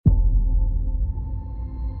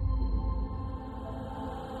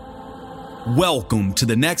Welcome to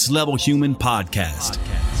the Next Level Human podcast.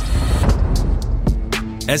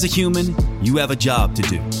 As a human, you have a job to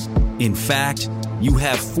do. In fact, you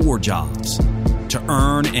have 4 jobs: to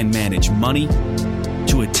earn and manage money,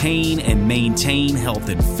 to attain and maintain health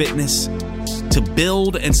and fitness, to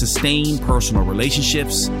build and sustain personal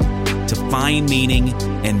relationships, to find meaning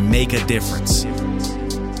and make a difference.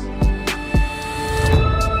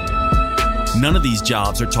 None of these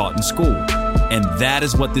jobs are taught in school, and that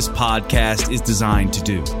is what this podcast is designed to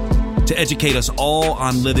do: to educate us all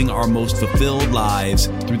on living our most fulfilled lives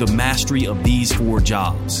through the mastery of these 4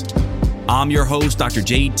 jobs. I'm your host, Dr.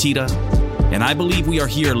 Jade Tita, and I believe we are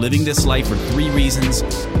here living this life for 3 reasons,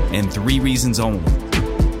 and 3 reasons only: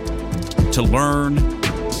 to learn,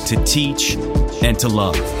 to teach, and to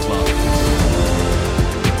love.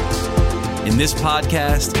 In this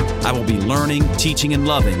podcast, I will be learning, teaching, and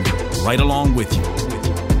loving right along with you.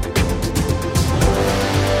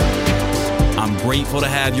 I'm grateful to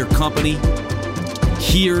have your company.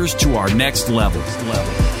 Here's to our next level.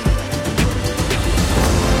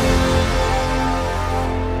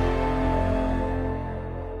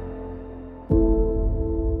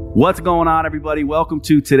 What's going on, everybody? Welcome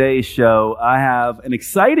to today's show. I have an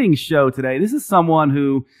exciting show today. This is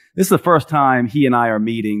the first time he and I are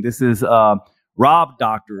meeting. This is Rob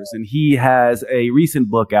Docters, and he has a recent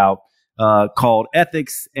book out called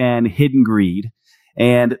Ethics and Hidden Greed.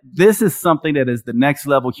 And this is something that is the Next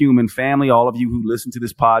Level Human family. All of you who listen to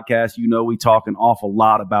this podcast, you know we talk an awful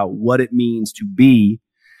lot about what it means to be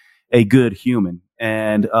a good human.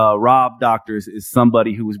 And Rob Docters is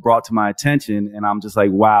somebody who was brought to my attention, and I'm just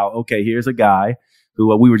like, wow, okay, here's a guy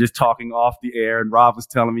who we were just talking off the air, and Rob was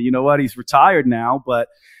telling me, you know what, he's retired now, but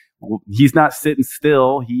he's not sitting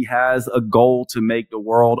still. He has a goal to make the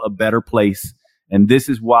world a better place. And this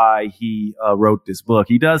is why he wrote this book.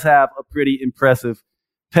 He does have a pretty impressive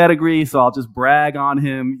pedigree, so I'll just brag on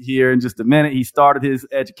him here in just a minute. He started his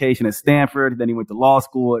education at Stanford. Then he went to law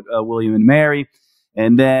school at William and Mary.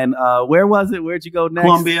 And then where was it? Where'd you go next?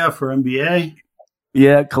 Columbia for MBA.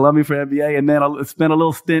 Yeah, Columbia for MBA. And then I spent a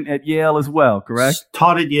little stint at Yale as well, correct?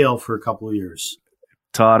 Taught at Yale for a couple of years.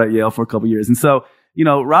 And so, you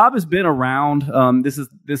know, Rob has been around. This is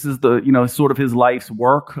the, you know, sort of his life's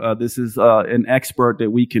work. This is an expert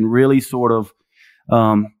that we can really sort of,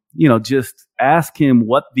 just ask him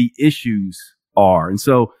what the issues are. And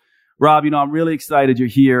so, Rob, you know, I'm really excited you're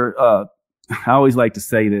here. I always like to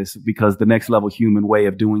say this because the Next Level Human way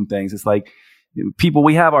of doing things, it's like people,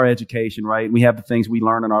 we have our education, right? We have the things we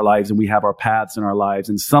learn in our lives, and we have our paths in our lives.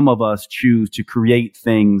 And some of us choose to create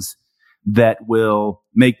things that will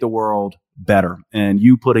make the world better. And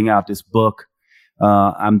you putting out this book,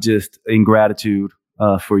 I'm just in gratitude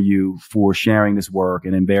for you for sharing this work,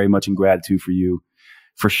 and in very much in gratitude for you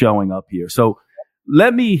for showing up here. So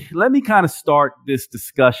let me kind of start this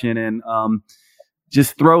discussion and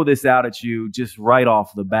just throw this out at you just right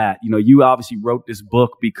off the bat. You know, you obviously wrote this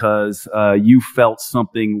book because you felt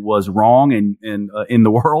something was wrong in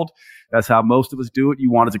the world. That's how most of us do it.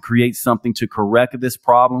 You wanted to create something to correct this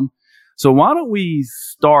problem. So why don't we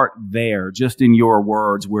start there, just in your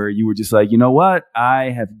words, where you were just like, you know what,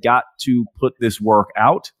 I have got to put this work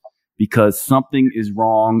out because something is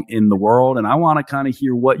wrong in the world. And I want to kind of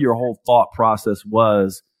hear what your whole thought process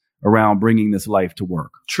was around bringing this life to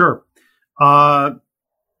work. Sure. A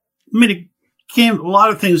lot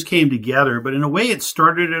of things came together, but in a way it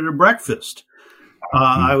started at a breakfast.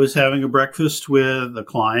 I was having a breakfast with a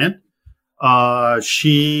client.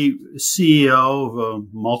 She CEO of a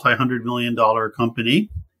multi-$100 million company,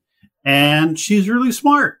 and she's really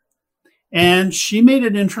smart. And she made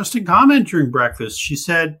an interesting comment during breakfast. She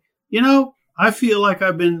said, you know, I feel like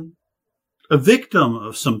I've been a victim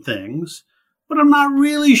of some things, but I'm not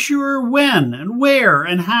really sure when and where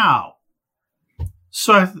and how.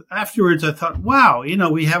 So afterwards I thought, wow, you know,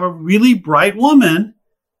 we have a really bright woman,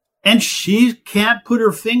 and she can't put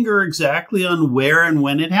her finger exactly on where and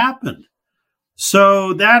when it happened.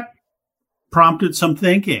 So that prompted some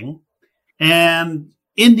thinking. And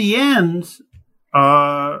in the end,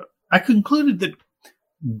 I concluded that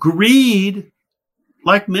greed,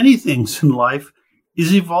 like many things in life,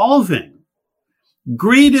 is evolving.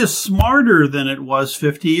 Greed is smarter than it was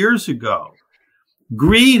 50 years ago.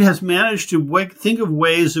 Greed has managed to think of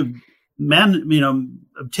ways of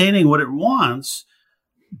obtaining what it wants,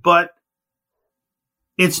 but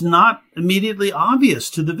it's not immediately obvious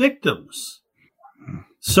to the victims.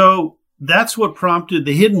 So that's what prompted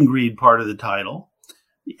the hidden greed part of the title.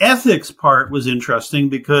 The ethics part was interesting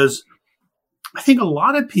because I think a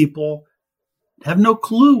lot of people have no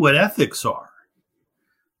clue what ethics are.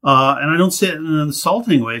 And I don't say it in an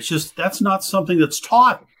insulting way. It's just that's not something that's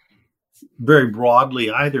taught very broadly,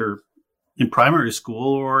 either in primary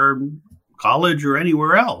school or college or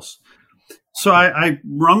anywhere else. So I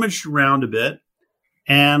rummaged around a bit,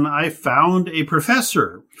 and I found a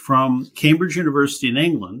professor from Cambridge University in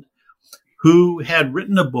England who had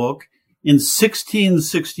written a book in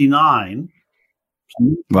 1669.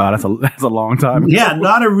 Wow, that's a long time ago. Yeah,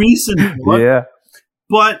 not a recent book. Yeah.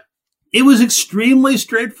 But it was extremely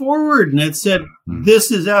straightforward, and it said,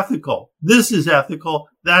 this is ethical. This is ethical.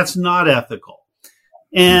 That's not ethical.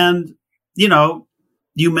 And,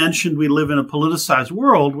 you mentioned we live in a politicized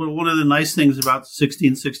world. Well, one of the nice things about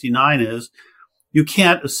 1669 is you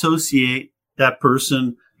can't associate that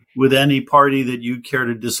person with any party that you care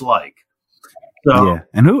to dislike. So, yeah.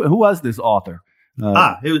 And who was this author?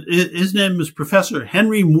 His name is Professor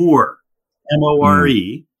Henry Moore, More.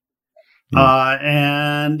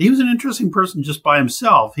 And he was an interesting person just by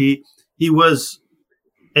himself. He was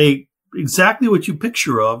exactly what you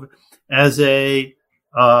picture of as a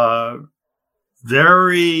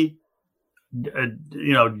very,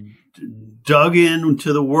 dug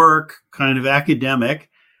into the work kind of academic.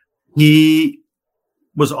 He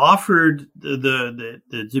was offered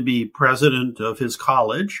to be president of his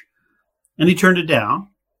college, and he turned it down.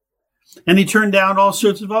 And he turned down all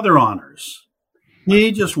sorts of other honors.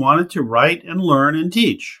 He just wanted to write and learn and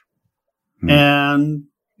teach. And,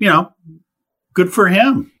 good for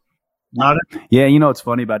him. Yeah, it's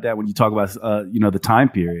funny about that when you talk about, the time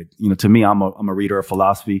period. To me, I'm a reader of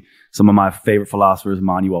philosophy. Some of my favorite philosophers,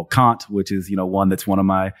 Immanuel Kant, which is, one that's one of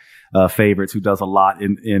my favorites, who does a lot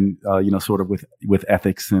in sort of with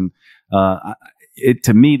ethics. And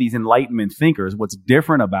to me, these Enlightenment thinkers, what's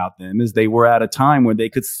different about them is they were at a time when they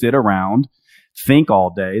could sit around, think all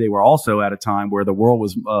day. They were also at a time where the world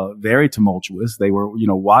was very tumultuous. They were,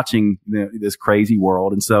 watching this crazy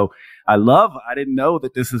world. And so I didn't know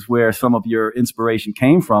that this is where some of your inspiration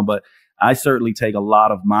came from, but I certainly take a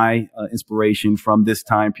lot of my inspiration from this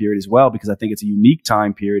time period as well, because I think it's a unique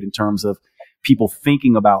time period in terms of people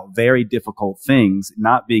thinking about very difficult things,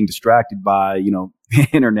 not being distracted by,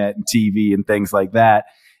 internet and TV and things like that.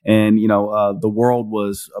 And, the world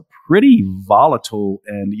was a pretty volatile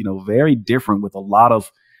and, very different, with a lot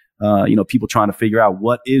of, people trying to figure out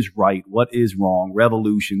what is right, what is wrong,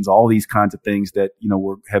 revolutions, all these kinds of things that,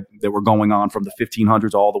 that were going on from the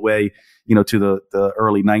 1500s all the way, to the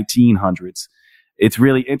early 1900s. It's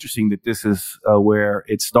really interesting that this is where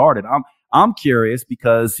it started. I'm curious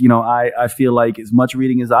because, I feel like as much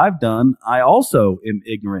reading as I've done, I also am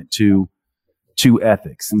ignorant to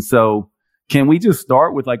ethics. And so can we just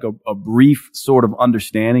start with like a brief sort of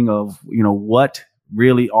understanding of, what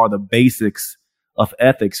really are the basics of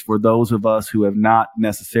ethics for those of us who have not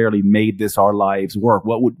necessarily made this our lives work?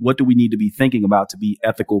 What do we need to be thinking about to be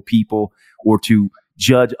ethical people, or to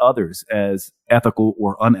judge others as ethical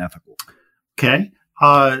or unethical? Okay.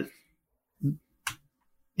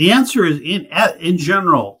 The answer is in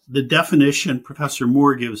general, the definition Professor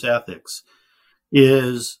Moore gives ethics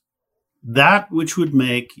is that which would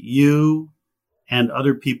make you and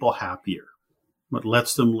other people happier, what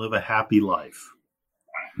lets them live a happy life.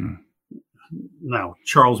 Now,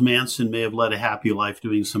 Charles Manson may have led a happy life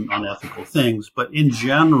doing some unethical things, but in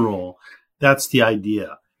general, that's the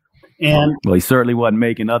idea. And well, he certainly wasn't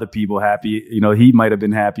making other people happy. He might have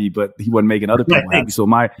been happy, but he wasn't making other people happy. So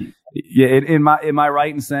am I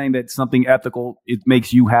right in saying that something ethical, it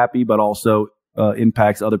makes you happy, but also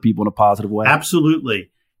impacts other people in a positive way?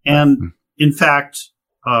 Absolutely. And in fact,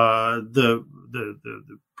 the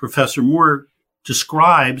Professor Moore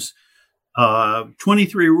describes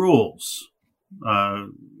 23 rules.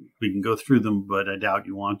 We can go through them, but I doubt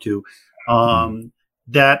you want to.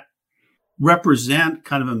 That represent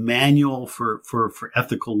kind of a manual for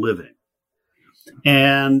ethical living.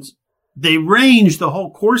 And they range the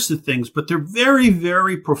whole course of things, but they're very,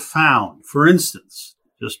 very profound. For instance,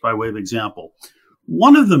 just by way of example,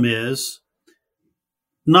 one of them is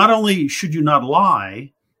not only should you not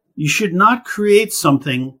lie, you should not create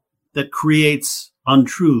something that creates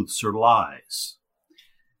untruths or lies.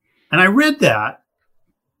 And I read that,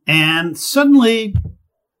 and suddenly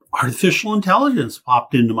artificial intelligence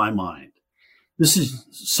popped into my mind. This is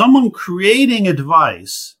someone creating a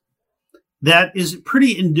device that is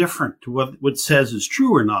pretty indifferent to what it says is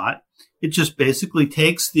true or not. It just basically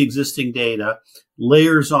takes the existing data,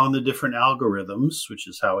 layers on the different algorithms, which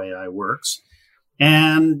is how AI works,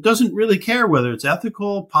 and doesn't really care whether it's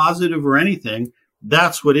ethical, positive, or anything.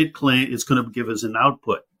 That's what it claims it's going to give as an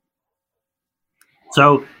output.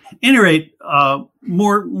 So, at any rate,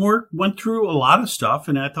 Moore went through a lot of stuff,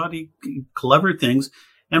 and I thought he clever things.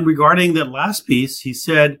 And regarding that last piece, he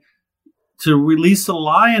said to release a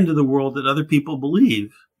lie into the world that other people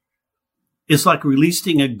believe is like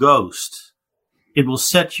releasing a ghost. It will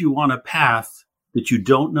set you on a path that you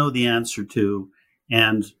don't know the answer to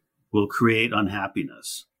and will create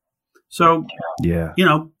unhappiness. So,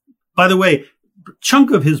 by the way, a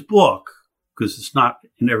chunk of his book, because it's not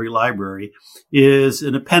in every library, is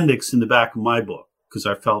an appendix in the back of my book, because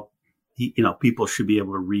I felt, people should be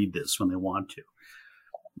able to read this when they want to.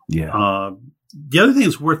 Yeah. The other thing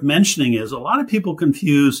that's worth mentioning is a lot of people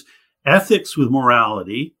confuse ethics with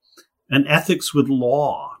morality and ethics with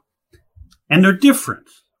law, and they're different.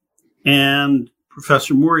 And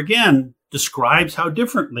Professor Moore, again, describes how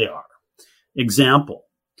different they are. Example,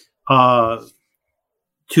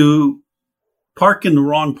 to park in the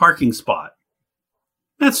wrong parking spot.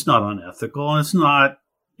 That's not unethical. It's not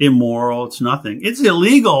immoral. It's nothing. It's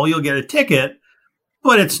illegal. You'll get a ticket,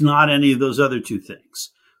 but it's not any of those other two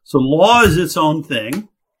things. So law is its own thing.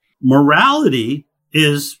 Morality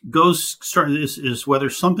is whether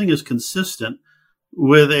something is consistent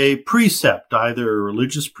with a precept, either a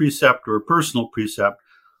religious precept or a personal precept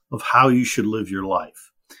of how you should live your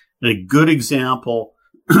life. And a good example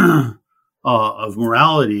of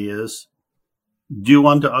morality is do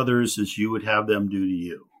unto others as you would have them do to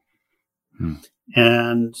you.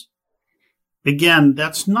 And again,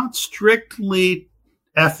 that's not strictly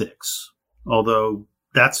ethics, although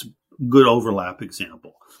that's a good overlap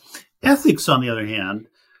example. Ethics, on the other hand,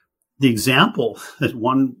 the example that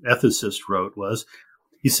one ethicist wrote was,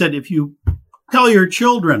 he said, if you tell your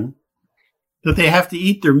children that they have to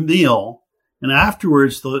eat their meal and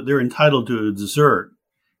afterwards they're entitled to a dessert,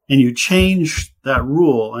 and you change that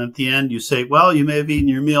rule, and at the end you say, well, you may have eaten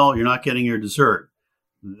your meal, you're not getting your dessert,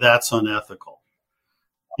 that's unethical.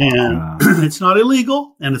 And it's not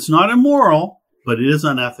illegal and it's not immoral, but it is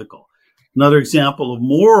unethical. Another example of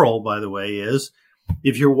moral, by the way, is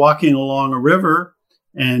if you're walking along a river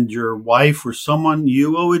and your wife or someone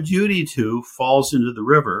you owe a duty to falls into the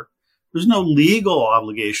river, there's no legal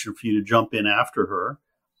obligation for you to jump in after her,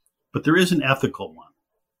 but there is an ethical one.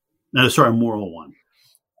 A moral one.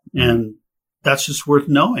 And that's just worth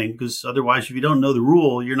knowing, because otherwise, if you don't know the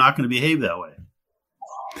rule, you're not going to behave that way.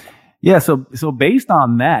 Yeah. So based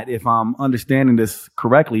on that, if I'm understanding this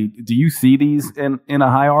correctly, do you see these in a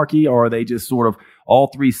hierarchy, or are they just sort of all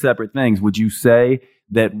three separate things? Would you say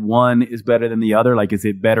that one is better than the other? Like, is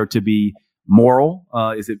it better to be moral?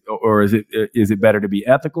 Is it better to be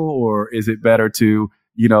ethical, or is it better to,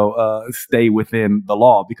 stay within the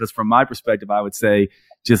law? Because from my perspective, I would say,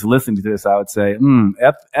 just listening to this, I would say,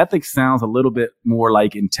 ethics sounds a little bit more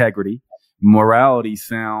like integrity. Morality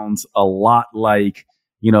sounds a lot like,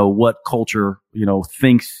 what culture,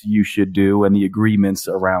 thinks you should do and the agreements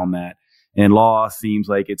around that. And law seems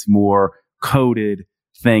like it's more coded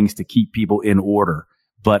things to keep people in order.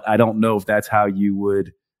 But I don't know if that's how you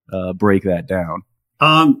would break that down.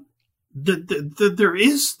 There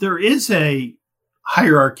is a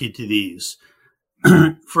hierarchy to these.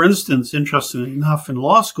 For instance, interestingly enough, in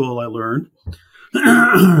law school, I learned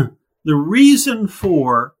the reason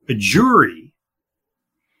for a jury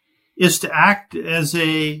is to act as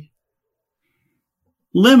a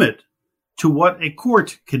limit to what a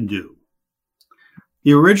court can do.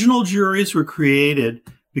 The original juries were created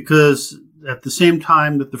because at the same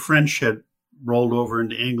time that the French had rolled over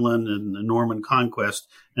into England and the Norman conquest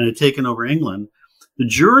and had taken over England, the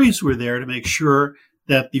juries were there to make sure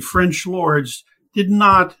that the French lords did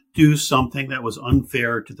not do something that was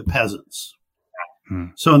unfair to the peasants.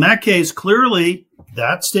 So in that case, clearly,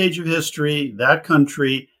 that stage of history, that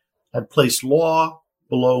country had placed law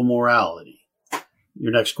below morality.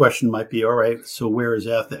 Your next question might be, all right, so where is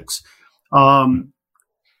ethics? The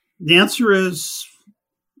answer is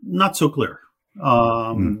not so clear.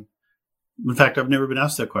 In fact, I've never been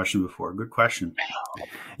asked that question before. Good question.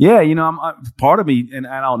 Yeah, part of me, and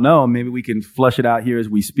I don't know, maybe we can flush it out here as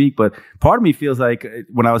we speak, but part of me feels like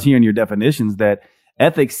when I was hearing your definitions that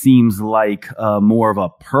ethics seems like more of a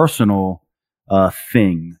personal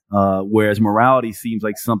thing, whereas morality seems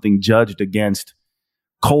like something judged against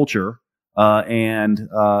culture.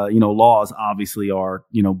 Laws obviously are,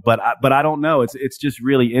 but I don't know. It's just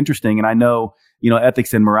really interesting. And I know,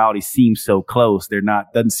 ethics and morality seem so close.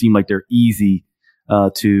 Doesn't seem like they're easy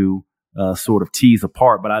to sort of tease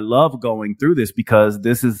apart. But I love going through this because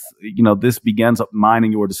this is, this begins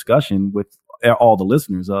mining your discussion with all the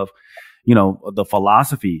listeners of, the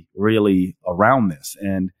philosophy really around this.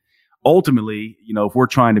 And ultimately, if we're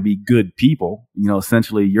trying to be good people,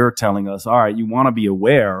 essentially you're telling us, all right, you want to be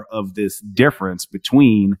aware of this difference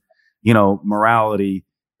between, morality,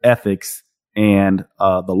 ethics, and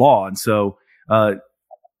the law. And so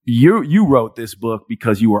you wrote this book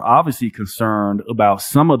because you were obviously concerned about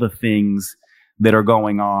some of the things that are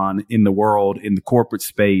going on in the world, in the corporate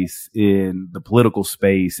space, in the political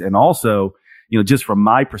space, and also, just from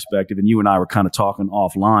my perspective, and you and I were kind of talking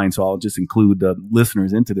offline, so I'll just include the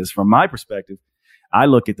listeners into this. From my perspective, I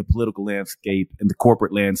look at the political landscape and the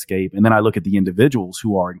corporate landscape, and then I look at the individuals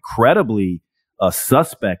who are incredibly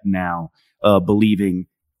suspect now, believing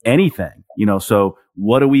anything. So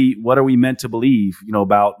what are we meant to believe,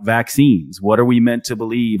 about vaccines? What are we meant to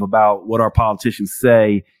believe about what our politicians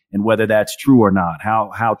say and whether that's true or not?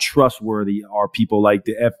 How trustworthy are people like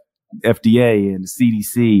the FDA and the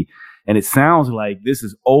CDC? And it sounds like this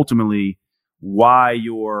is ultimately why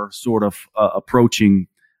you're sort of approaching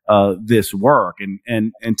this work.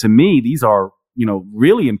 And to me, these are,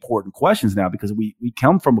 really important questions now, because we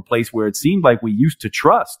come from a place where it seemed like we used to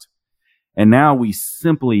trust, and now we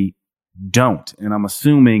simply don't. And I'm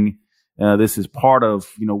assuming this is part of,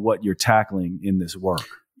 what you're tackling in this work.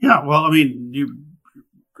 Yeah, well, I mean,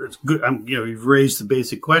 it's good. You've raised the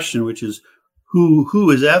basic question, which is who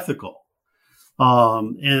is ethical,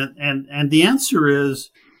 and the answer is,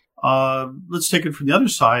 let's take it from the other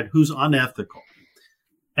side. Who's unethical?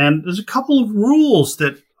 And there's a couple of rules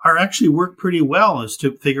that are actually work pretty well as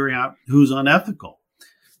to figuring out who's unethical.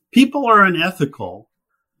 People are unethical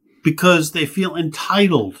because they feel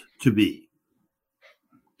entitled to be.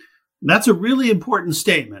 That's a really important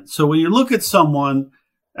statement. So when you look at someone,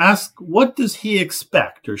 ask, what does he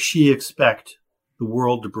expect or she expect the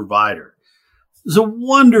world to provide her? There's a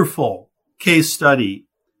wonderful case study.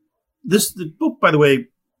 The book, by the way,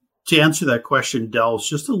 to answer that question, delves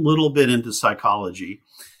just a little bit into psychology.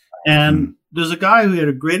 And there's a guy who had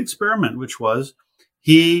a great experiment, which was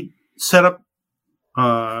he set up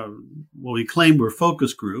what we claimed were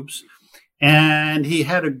focus groups, and he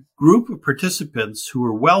had a group of participants who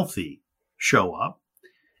were wealthy show up,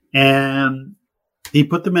 and he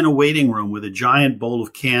put them in a waiting room with a giant bowl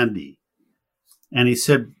of candy. And he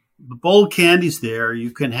said, the bowl of candy's there.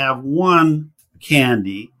 You can have one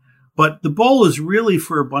candy, but the bowl is really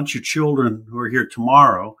for a bunch of children who are here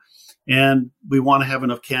tomorrow, and we want to have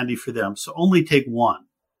enough candy for them. So only take one.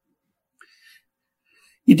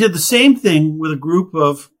 He did the same thing with a group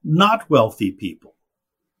of not wealthy people.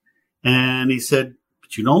 And he said,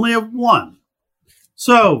 but you can only have one.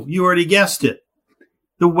 So you already guessed it.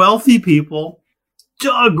 The wealthy people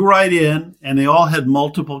dug right in, and they all had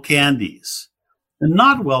multiple candies. The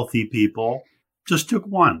not wealthy people just took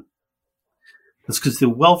one. That's because the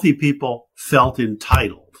wealthy people felt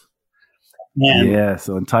entitled. And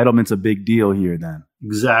so entitlement's a big deal here then.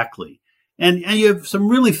 Exactly. And you have some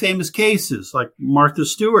really famous cases like Martha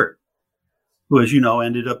Stewart, who, as you know,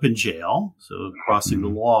 ended up in jail, so crossing the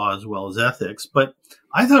law as well as ethics. But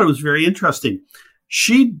I thought it was very interesting.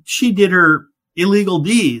 She did her illegal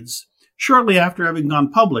deeds shortly after having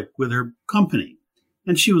gone public with her company,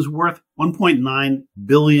 and she was worth $1.9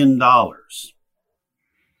 billion.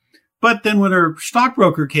 But then when her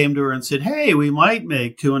stockbroker came to her and said, hey, we might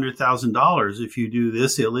make $200,000 if you do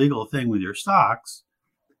this illegal thing with your stocks,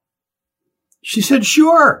 she said,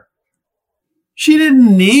 sure. She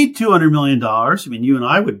didn't need $200 million. I mean, you and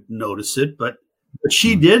I would notice it, but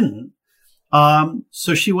she didn't.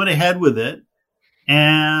 So she went ahead with it,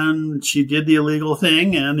 and she did the illegal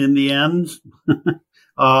thing. And in the end,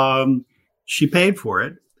 she paid for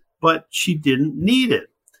it, but she didn't need it.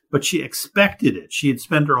 But she expected it. She had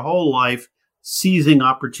spent her whole life seizing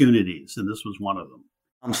opportunities, and this was one of them.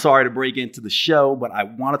 I'm sorry to break into the show, but I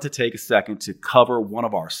wanted to take a second to cover one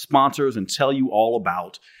of our sponsors and tell you all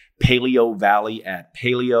about Paleo Valley at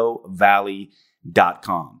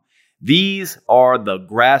paleovalley.com. These are the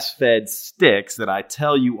grass-fed sticks that I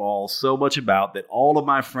tell you all so much about, that all of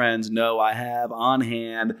my friends know I have on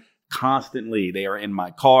hand constantly. They are in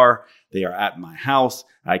my car. They are at my house.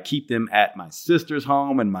 I keep them at my sister's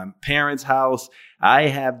home and my parents' house. I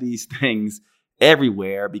have these things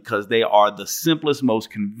everywhere because they are the simplest, most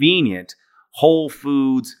convenient whole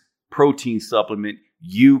foods protein supplement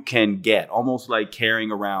you can get. Almost like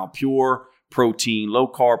carrying around pure protein,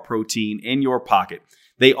 low-carb protein in your pocket.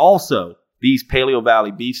 They also, these Paleo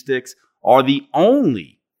Valley beef sticks, are the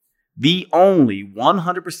only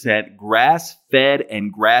 100% grass-fed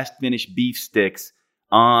and grass-finished beef sticks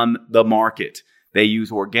on the market. They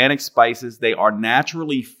use organic spices. They are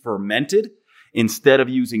naturally fermented instead of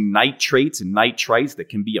using nitrates and nitrites that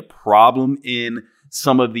can be a problem in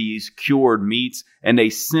some of these cured meats. And they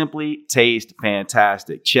simply taste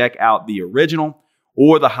fantastic. Check out the original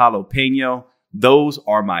or the jalapeno. Those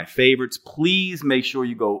are my favorites. Please make sure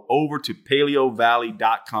you go over to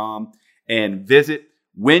paleovalley.com and visit.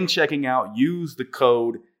 When checking out, use the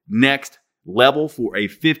code NEXTLEVEL for a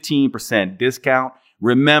 15% discount.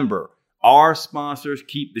 Remember, Our sponsors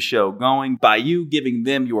keep the show going by you giving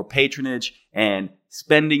them your patronage and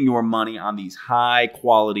spending your money on these high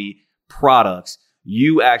quality products.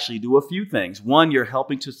 You actually do a few things. One, you're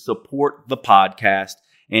helping to support the podcast.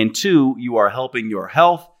 And two, you are helping your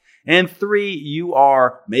health. And three, you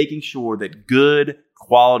are making sure that good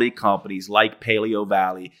quality companies like Paleo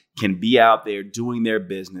Valley can be out there doing their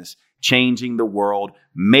business, changing the world,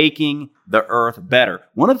 making the earth better.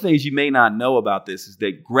 One of the things you may not know about this is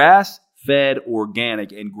that grass-fed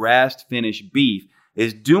organic and grass-finished beef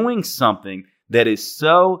is doing something that is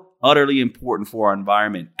so utterly important for our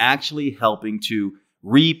environment, actually helping to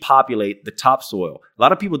repopulate the topsoil. A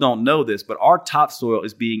lot of people don't know this, but our topsoil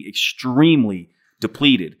is being extremely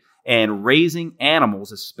depleted. And raising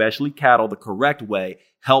animals, especially cattle, the correct way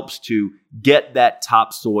helps to get that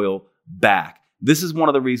topsoil back. This is one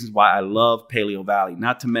of the reasons why I love Paleo Valley.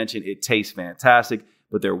 Not to mention it tastes fantastic,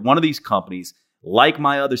 but they're one of these companies, like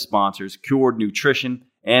my other sponsors, Cured Nutrition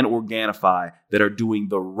and Organifi, that are doing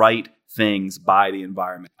the right things by the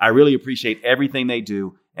environment. I really appreciate everything they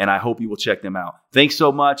do, and I hope you will check them out. Thanks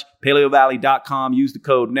so much. PaleoValley.com. Use the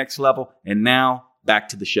code NEXTLEVEL. And now back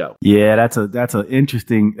to the show. Yeah, that's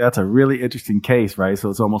a really interesting case, right?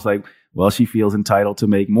 So it's almost like, well, she feels entitled to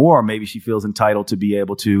make more, or maybe she feels entitled to be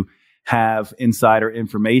able to have insider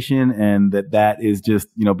information, and that is just,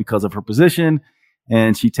 because of her position,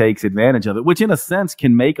 and she takes advantage of it, which in a sense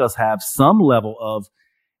can make us have some level of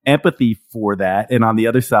empathy for that. And on the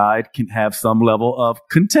other side can have some level of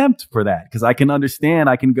contempt for that. Because I can understand,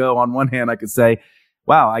 I can go on one hand, I could say,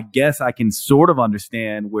 wow, I guess I can sort of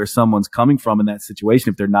understand where someone's coming from in that situation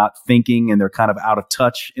if they're not thinking and they're kind of out of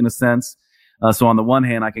touch in a sense. So on the one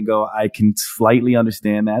hand, I can slightly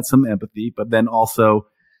understand that, some empathy, but then also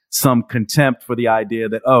some contempt for the idea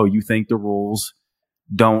that, oh, you think the rules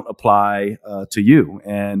don't apply to you.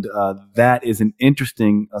 And that is an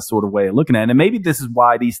interesting sort of way of looking at it. And maybe this is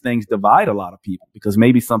why these things divide a lot of people, because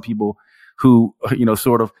maybe some people who,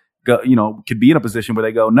 sort of could be in a position where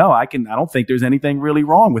they go, no, I don't think there's anything really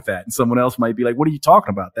wrong with that. And someone else might be like, what are you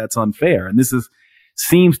talking about? That's unfair. And this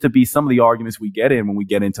seems to be some of the arguments we get in when we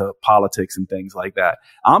get into politics and things like that.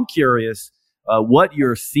 I'm curious what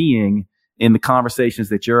you're seeing in the conversations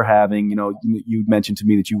that you're having. You mentioned to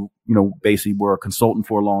me that you basically were a consultant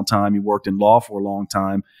for a long time. You worked in law for a long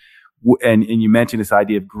time. And you mentioned this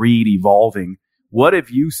idea of greed evolving. What have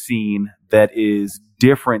you seen that is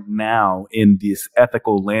different now in this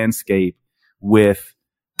ethical landscape with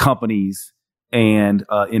companies and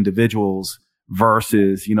individuals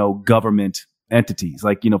versus, government entities?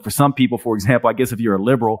 Like, for some people, for example, I guess if you're a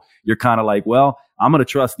liberal, you're kind of like, well, I'm going to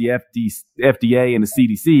trust the FDA and the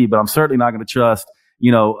CDC, but I'm certainly not going to trust,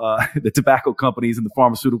 the tobacco companies and the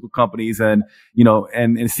pharmaceutical companies. And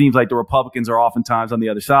it seems like the Republicans are oftentimes on the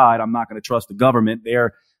other side. I'm not going to trust the government.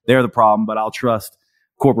 They're the problem, but I'll trust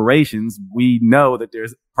corporations. We know that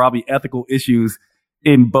there's probably ethical issues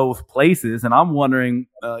in both places. And I'm wondering,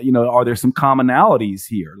 are there some commonalities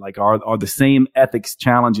here? Like, are the same ethics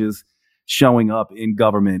challenges showing up in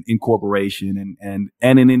government, in corporation, and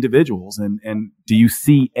in individuals? And do you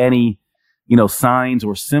see any, signs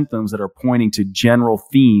or symptoms that are pointing to general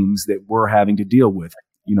themes that we're having to deal with,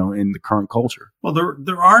 in the current culture? Well,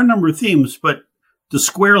 there are a number of themes, but to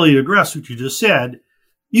squarely address what you just said,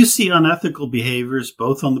 you see unethical behaviors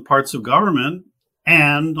both on the parts of government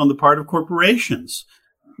and on the part of corporations.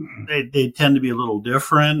 They tend to be a little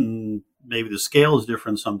different, and maybe the scale is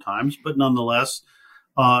different sometimes, but nonetheless,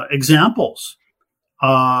 examples.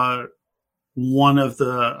 One of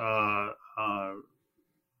the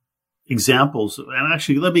examples, and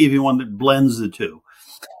actually, let me give you one that blends the two.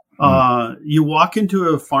 You walk into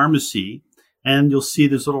a pharmacy and you'll see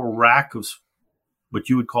this little rack of what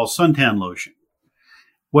you would call suntan lotion.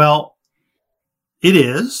 Well, it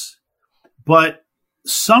is, but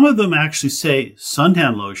some of them actually say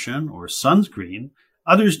suntan lotion or sunscreen.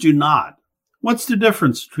 Others do not. What's the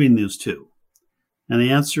difference between those two? And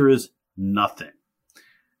the answer is nothing.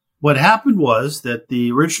 What happened was that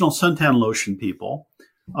the original suntan lotion people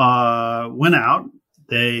went out.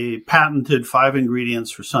 They patented 5 ingredients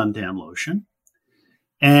for suntan lotion.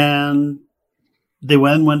 And they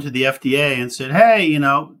went to the FDA and said, hey,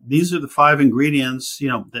 these are the 5 ingredients,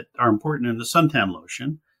 that are important in the suntan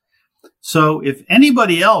lotion. So if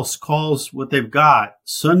anybody else calls what they've got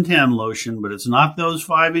suntan lotion, but it's not those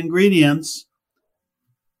 5 ingredients,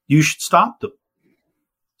 you should stop them.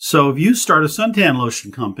 So if you start a suntan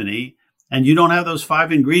lotion company and you don't have those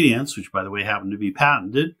 5 ingredients, which by the way happen to be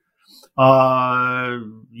patented,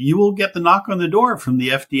 you will get the knock on the door from the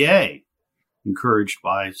FDA, encouraged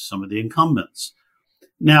by some of the incumbents.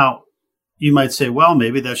 Now, you might say, well,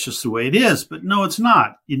 maybe that's just the way it is. But no, it's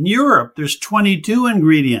not. In Europe, there's 22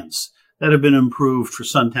 ingredients that have been improved for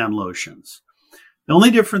suntan lotions. The only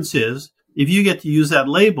difference is if you get to use that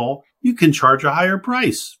label, you can charge a higher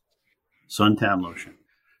price. Suntan lotion.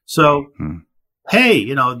 So,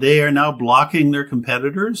 hey, they are now blocking their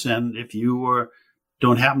competitors. And if you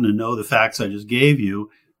don't happen to know the facts I just gave you,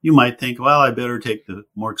 you might think, well, I better take the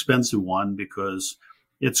more expensive one because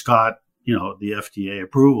it's got, the FDA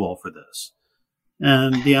approval for this.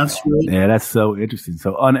 And the answer is, yeah, that's so interesting.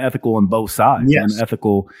 So unethical on both sides. Yes.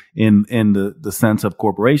 Unethical in the sense of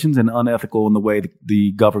corporations, and unethical in the way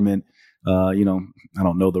the government, I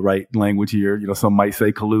don't know the right language here. Some might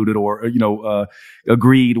say colluded or,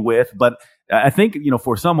 agreed with. But I think,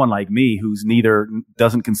 for someone like me who's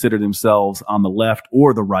doesn't consider themselves on the left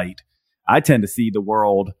or the right, I tend to see the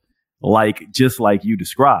world just like you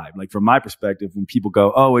described. Like from my perspective, when people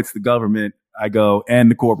go, oh, it's the government, I go, and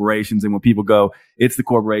the corporations. And when people go, it's the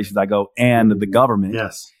corporations, I go, and the government.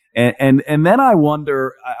 Yes. And then I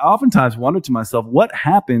oftentimes wonder to myself, what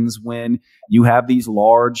happens when you have these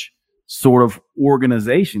large sort of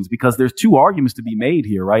organizations? Because there's two arguments to be made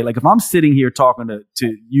here, right? Like if I'm sitting here talking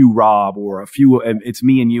to you, Rob, or it's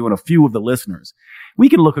me and you and a few of the listeners, we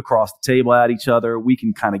can look across the table at each other. We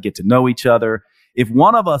can kind of get to know each other. If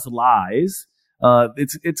one of us lies,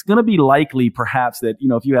 it's going to be likely perhaps that,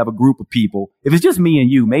 if you have a group of people, if it's just me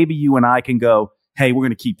and you, maybe you and I can go, hey, we're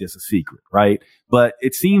going to keep this a secret, right? But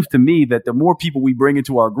it seems to me that the more people we bring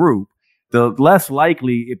into our group, the less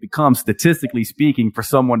likely it becomes, statistically speaking, for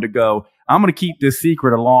someone to go, I'm going to keep this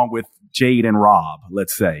secret along with Jade and Rob,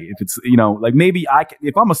 let's say. If it's, maybe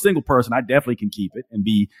if I'm a single person, I definitely can keep it and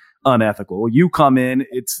be unethical. You come in,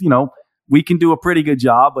 it's, we can do a pretty good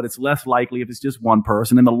job, but it's less likely if it's just one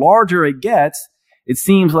person. And the larger it gets, it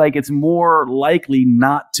seems like it's more likely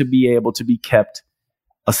not to be able to be kept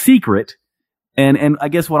a secret. And I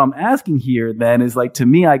guess what I'm asking here then is, like, to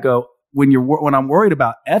me, I go, when I'm worried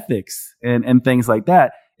about ethics and things like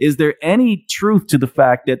that, is there any truth to the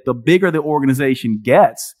fact that the bigger the organization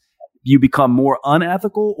gets, you become more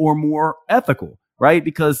unethical or more ethical, right?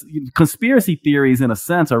 Because conspiracy theories, in a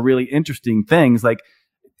sense, are really interesting things. Like,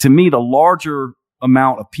 to me, the larger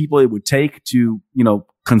amount of people it would take to,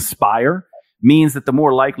 conspire means that the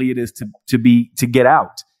more likely it is to get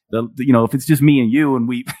out. If it's just me and you and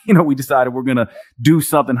we decided we're going to do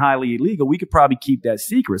something highly illegal, we could probably keep that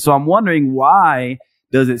secret. So I'm wondering, why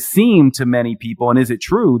does it seem to many people, and is it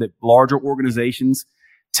true that larger organizations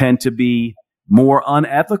tend to be more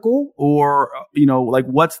unethical, or,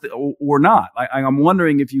 or not? I'm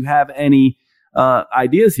wondering if you have any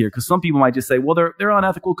ideas here, because some people might just say, well, they're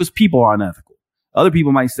unethical because people are unethical. Other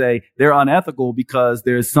people might say they're unethical because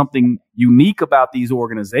there's something unique about these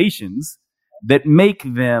organizations that make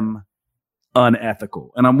them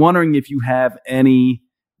unethical. And I'm wondering if you have any,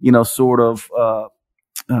 sort of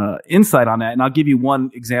insight on that. And I'll give you one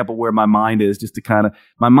example where my mind is,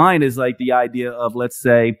 my mind is like the idea of, let's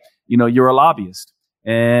say, you're a lobbyist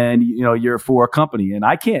and, you're for a company, and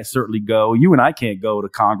I can't certainly you and I can't go to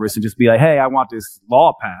Congress and just be like, hey, I want this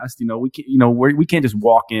law passed. We can't just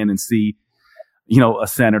walk in and see, a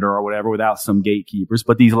senator or whatever without some gatekeepers,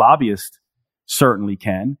 but these lobbyists certainly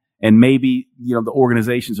can. And maybe, the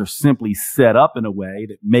organizations are simply set up in a way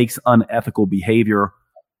that makes unethical behavior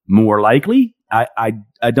more likely. I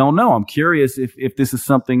don't know. I'm curious if this is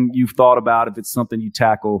something you've thought about, if it's something you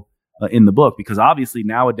tackle in the book, because obviously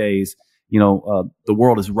nowadays, the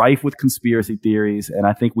world is rife with conspiracy theories. And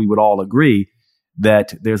I think we would all agree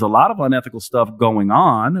that there's a lot of unethical stuff going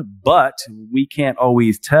on, but we can't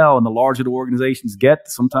always tell. And the larger the organizations get,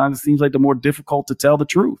 sometimes it seems like the more difficult to tell the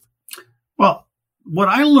truth. Well, what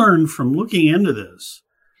I learned from looking into this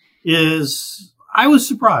is I was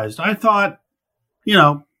surprised. I thought,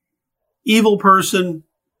 evil person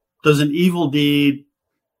does an evil deed,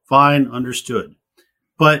 fine, understood.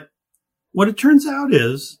 But what it turns out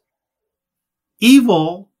is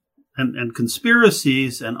evil and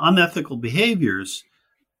conspiracies and unethical behaviors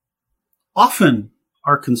often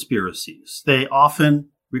are conspiracies. They often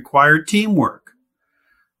require teamwork.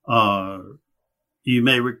 You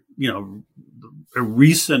may, a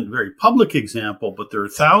recent, very public example, but there are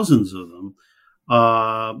thousands of them,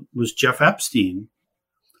 was Jeff Epstein.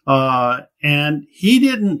 And he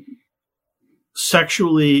didn't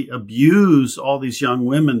sexually abuse all these young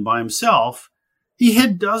women by himself. He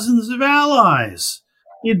had dozens of allies.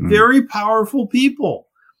 He had very powerful people.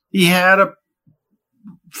 He had a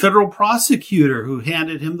federal prosecutor who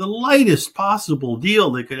handed him the lightest possible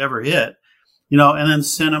deal they could ever hit, and then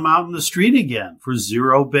sent him out in the street again for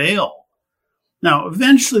zero bail. Now,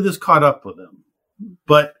 eventually this caught up with him.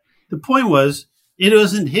 But the point was, it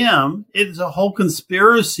wasn't him. It's a whole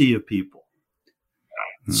conspiracy of people.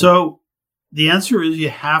 Mm-hmm. So the answer is you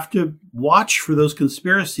have to watch for those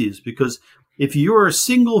conspiracies, because if you're a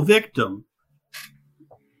single victim,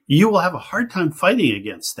 you will have a hard time fighting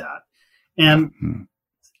against that. And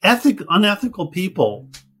unethical people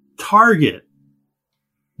target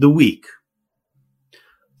the weak.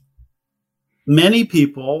 Many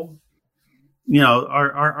people,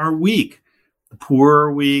 are weak. The poor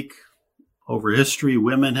are weak. Over history,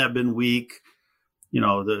 women have been weak.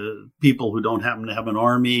 The people who don't happen to have an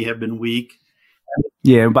army have been weak.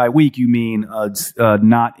 Yeah, and by weak you mean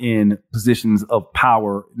not in positions of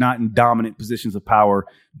power, not in dominant positions of power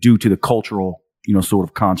due to the cultural, sort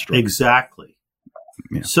of construct. Exactly.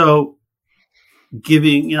 Yeah. So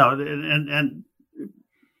giving, and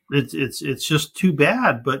it's just too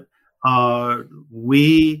bad, but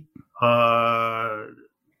we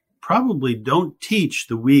probably don't teach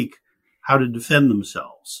the weak how to defend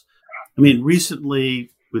themselves. I mean,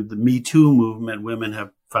 recently with the Me Too movement, women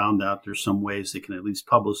have found out there's some ways they can at least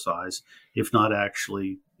publicize, if not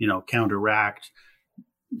actually, counteract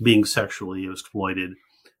being sexually exploited.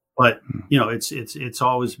 But, it's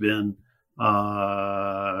always been,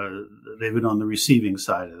 they've been on the receiving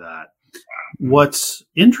side of that. What's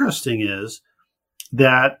interesting is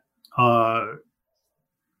that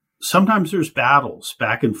sometimes there's battles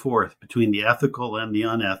back and forth between the ethical and the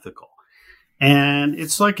unethical. And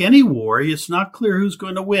it's like any war, it's not clear who's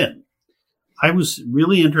going to win. I was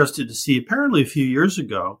really interested to see, apparently a few years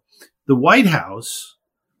ago, the White House,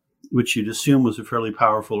 which you'd assume was a fairly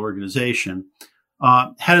powerful organization,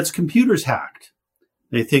 had its computers hacked.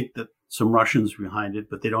 They think that some Russians were behind it,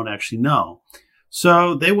 but they don't actually know.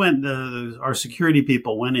 So they went, our security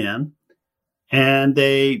people went in and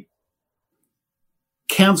they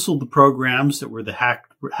canceled the programs that were the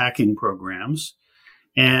hacking programs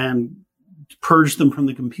and purged them from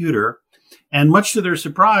the computer. And much to their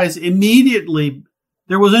surprise, immediately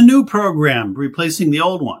there was a new program replacing the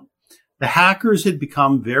old one. The hackers had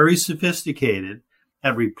become very sophisticated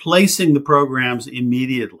at replacing the programs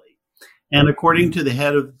immediately. And according to the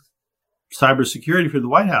head of cybersecurity for the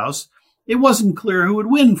White House, it wasn't clear who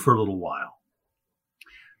would win for a little while.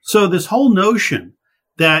 So this whole notion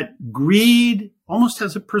that greed almost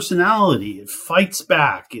has a personality, it fights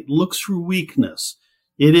back, it looks for weakness,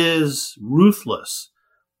 it is ruthless,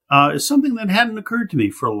 is something that hadn't occurred to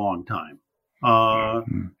me for a long time.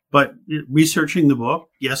 But researching the book,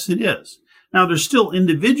 yes, it is. Now, there's still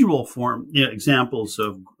individual examples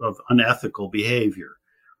of unethical behavior.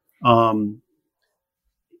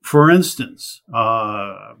 For instance,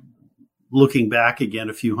 looking back again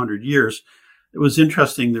a few hundred years, it was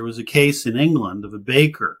interesting. There was a case in England of a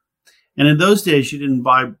baker. And in those days, you didn't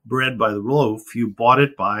buy bread by the loaf. You bought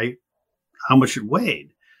it by how much it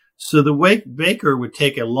weighed. So the baker would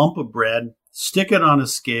take a lump of bread, stick it on a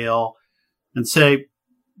scale, and say,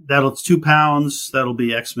 it's 2 pounds. That'll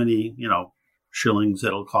be X many, shillings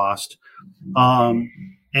that'll cost.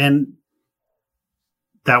 And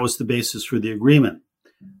that was the basis for the agreement.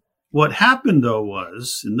 What happened, though,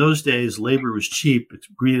 was in those days, labor was cheap,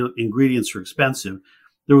 ingredients were expensive.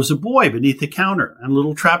 There was a boy beneath the counter and a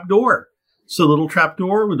little trap door. So the little trap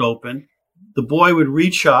door would open. The boy would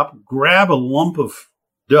reach up, grab a lump of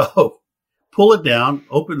dough, pull it down,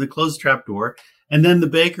 close the trap door, and then the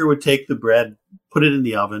baker would take the bread, put it in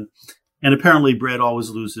the oven. And apparently bread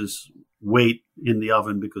always loses weight in the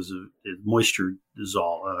oven because of moisture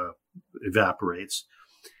evaporates.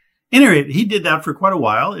 Anyway, he did that for quite a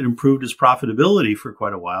while. It improved his profitability for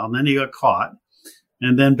quite a while. And then he got caught.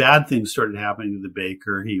 And then bad things started happening to the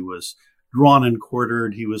baker. He was drawn and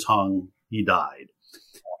quartered. He was hung. He died.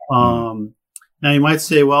 Now, you might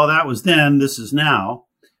say, well, that was then. This is now.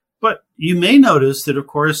 But you may notice that, of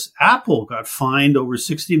course, Apple got fined over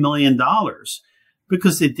 $60 million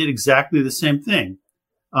because they did exactly the same thing.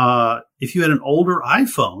 If you had an older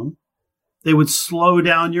iPhone, they would slow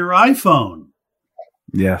down your iPhone.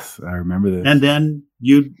 Yes, I remember this. And then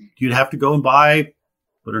you'd have to go and buy,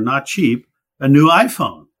 but are not cheap, a new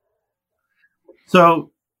iPhone.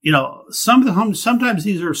 So, sometimes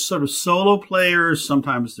these are sort of solo players.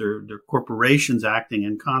 Sometimes they're corporations acting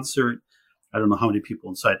in concert. I don't know how many people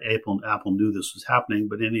inside Apple knew this was happening,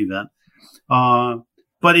 but in any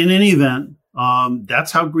event,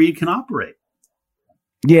 that's how greed can operate.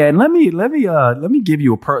 Yeah, and let me give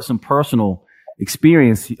you some personal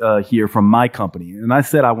experience here from my company. And I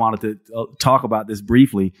said I wanted to talk about this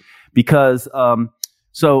briefly because,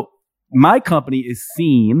 so my company is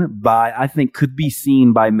could be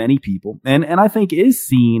seen by many people, and I think is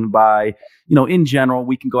seen by, in general.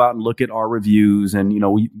 We can go out and look at our reviews, and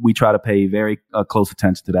we try to pay very close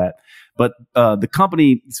attention to that. But the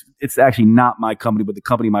company, it's actually not my company, but the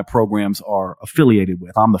company my programs are affiliated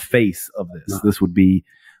with. I'm the face of this. This would be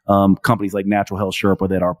companies like Natural Health Sherpa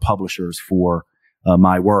that are publishers for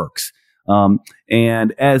my works.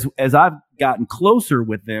 And as I've gotten closer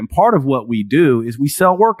with them, part of what we do is we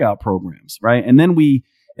sell workout programs, right? And then we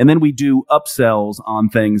do upsells on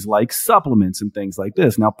things like supplements and things like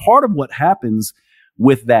this. Now, part of what happens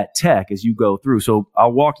with that tech as you go through, so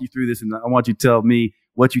I'll walk you through this, and I want you to tell me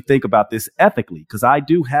what you think about this ethically, because I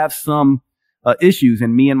do have some issues,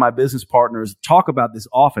 and me and my business partners talk about this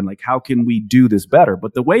often, like how can we do this better?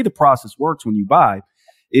 But the way the process works when you buy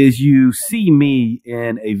is you see me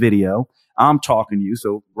in a video. I'm talking to you.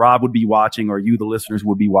 So Rob would be watching, or you, the listeners,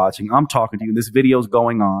 would be watching. I'm talking to you, and this video's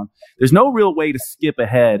going on. There's no real way to skip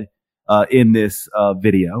ahead in this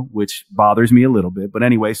video, which bothers me a little bit. But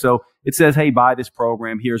anyway, so it says, hey, buy this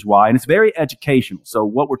program. Here's why. And it's very educational. So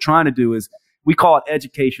what we're trying to do is we call it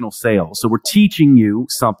educational sales. So we're teaching you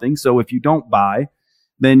something. So if you don't buy,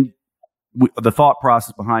 then the thought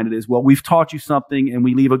process behind it is, well, we've taught you something, and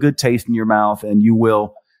we leave a good taste in your mouth, and you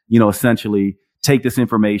will, essentially take this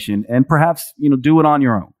information and perhaps, do it on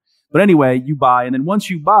your own. But anyway, you buy. And then once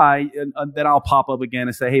you buy, then I'll pop up again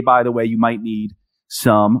and say, hey, by the way, you might need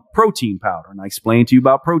some protein powder. And I explain to you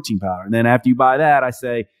about protein powder. And then after you buy that, I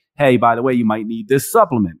say, hey, by the way, you might need this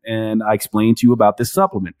supplement. And I explain to you about this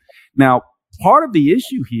supplement. Now, part of the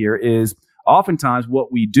issue here is oftentimes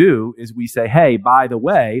what we do is we say, hey, by the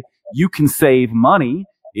way, you can save money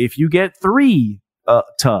if you get 3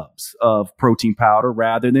 tubs of protein powder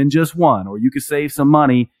rather than just 1, or you could save some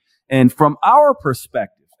money. And from our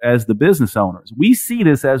perspective as the business owners, we see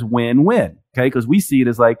this as win-win, okay? Because we see it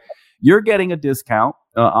as like, you're getting a discount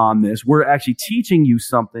on this. We're actually teaching you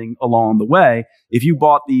something along the way. If you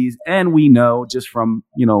bought these, and we know just from,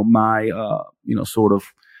 my, sort of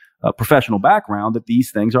professional background that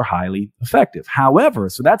these things are highly effective. However,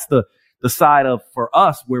 so that's the side of, for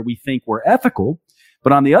us, where we think we're ethical.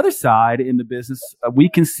 But on the other side in the business, we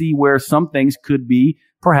can see where some things could be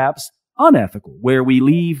perhaps unethical, where we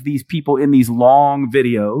leave these people in these long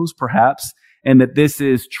videos, perhaps, and that this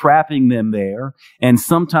is trapping them there. And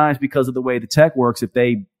sometimes because of the way the tech works, if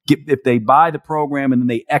they buy the program and then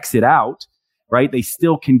they exit out, right, they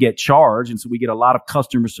still can get charged. And so we get a lot of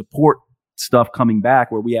customer support stuff coming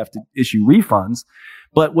back where we have to issue refunds.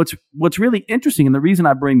 But what's really interesting, and the reason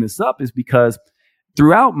I bring this up is because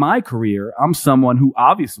throughout my career, I'm someone who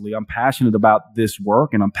obviously I'm passionate about this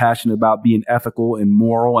work, and I'm passionate about being ethical and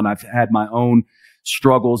moral. And I've had my own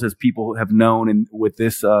struggles, as people have known, and with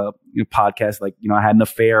this podcast, like, I had an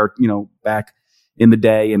affair, back in the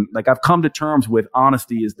day. And like, I've come to terms with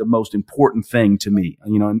honesty is the most important thing to me.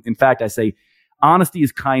 In fact, I say honesty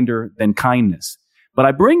is kinder than kindness. But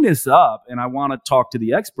I bring this up, and I want to talk to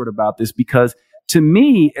the expert about this, because to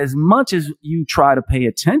me, as much as you try to pay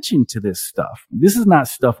attention to this stuff, this is not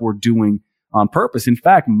stuff we're doing on purpose. In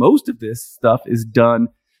fact, most of this stuff is done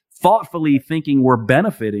thoughtfully, thinking we're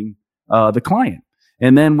benefiting the client.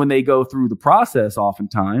 And then when they go through the process,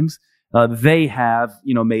 oftentimes they have,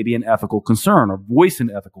 maybe an ethical concern or voice an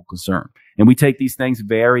ethical concern. And we take these things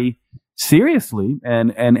very seriously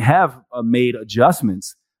and have made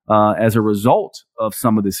adjustments as a result of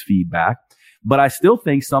some of this feedback. But I still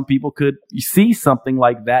think some people could see something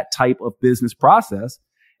like that type of business process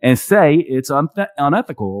and say it's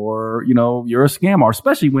unethical, or, you're a scam, or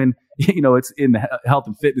especially when, it's in the health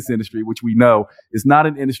and fitness industry, which we know is not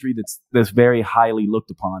an industry that's very highly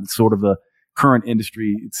looked upon. It's sort of the current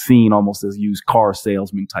industry. It's seen almost as used car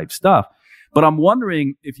salesman type stuff. But I'm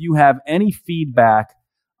wondering if you have any feedback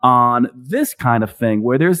on this kind of thing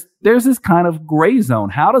where there's this kind of gray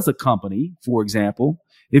zone. How does a company, for example,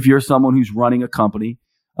 if you're someone who's running a company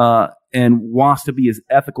and wants to be as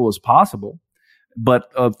ethical as possible,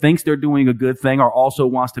 but thinks they're doing a good thing, or also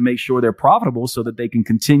wants to make sure they're profitable so that they can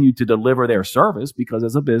continue to deliver their service, because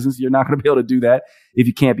as a business, you're not going to be able to do that if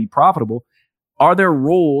you can't be profitable. Are there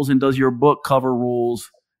rules, and does your book cover rules,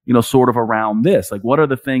 sort of around this? Like, what are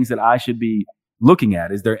the things that I should be looking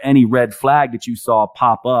at? Is there any red flag that you saw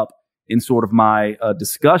pop up in sort of my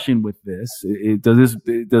discussion with this?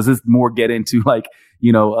 Does this more get into like,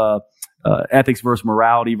 ethics versus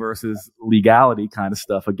morality versus legality kind of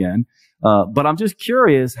stuff again? But I'm just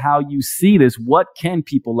curious how you see this. What can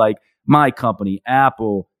people like my company,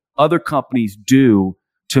 Apple, other companies do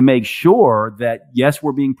to make sure that, yes,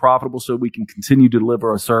 we're being profitable so we can continue to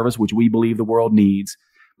deliver a service which we believe the world needs,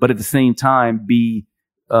 but at the same time be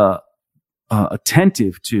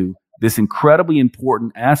attentive to this incredibly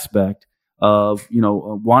important aspect of,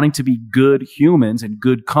 wanting to be good humans and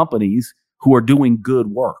good companies who are doing good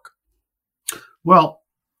work? Well,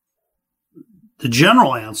 the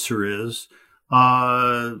general answer is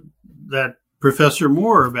that Professor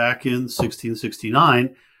Moore, back in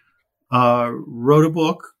 1669, wrote a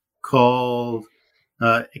book called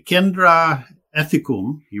Eccentra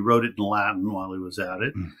Ethicum. He wrote it in Latin while he was at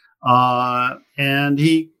it. And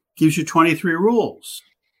he gives you 23 rules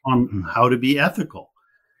on how to be ethical.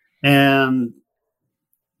 And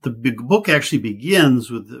the big book actually begins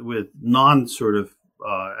with non sort of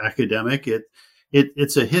academic.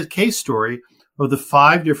 It's a case story of the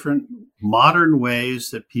 5 different modern ways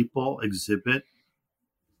that people exhibit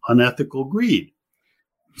unethical greed.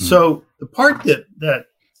 So the part that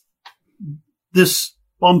this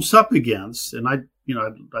bumps up against, and I'd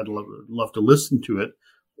love to listen to it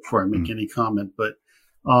before I make any comment, but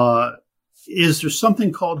is there's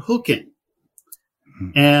something called hooking.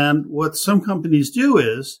 And what some companies do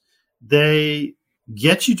is they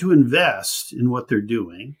get you to invest in what they're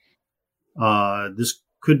doing. This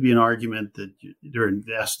could be an argument that they're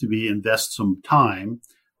invest some time,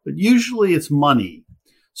 but usually it's money.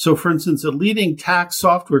 So, for instance, a leading tax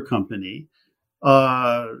software company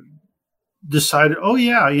decided,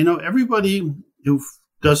 everybody who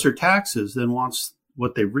does their taxes then wants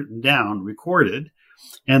what they've written down recorded,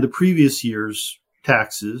 and the previous year's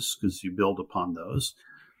taxes, because you build upon those.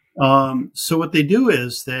 So what they do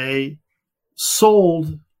is they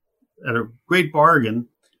sold at a great bargain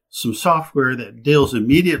some software that deals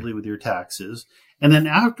immediately with your taxes. And then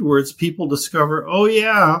afterwards, people discover,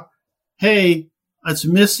 hey, it's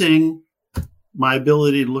missing my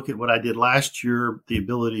ability to look at what I did last year, the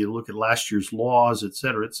ability to look at last year's laws, et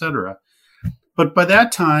cetera, et cetera. But by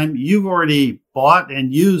that time, you've already bought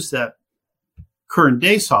and used that current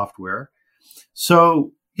day software.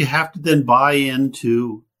 So you have to then buy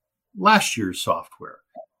into last year's software.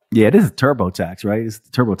 Yeah, it is TurboTax, right? It's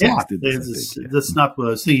TurboTax. Yeah, that's not what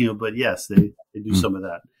I was thinking of, but yes, they do some of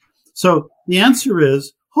that. So the answer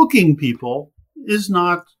is hooking people is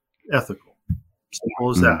not ethical.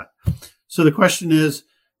 Simple as that. So the question is,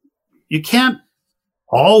 you can't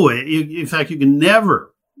always, in fact, you can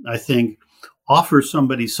never, I think, offer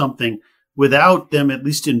somebody something without them at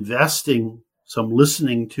least investing some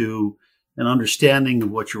listening to and understanding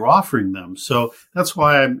of what you're offering them. So that's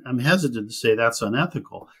why I'm hesitant to say that's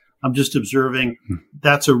unethical. I'm just observing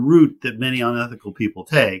that's a route that many unethical people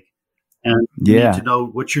take, and you need to know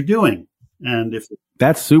what you're doing. And if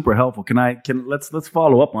that's super helpful, let's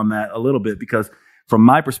follow up on that a little bit, because from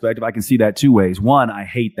my perspective, I can see that 2 ways. One, I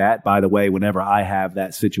hate that, by the way, whenever I have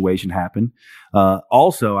that situation happen.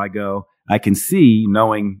 Also, I can see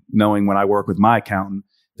knowing when I work with my accountant,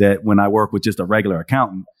 that when I work with just a regular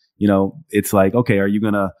accountant, it's like, okay, are you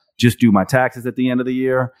going to just do my taxes at the end of the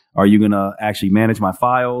year? Are you going to actually manage my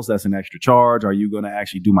files? That's an extra charge. Are you going to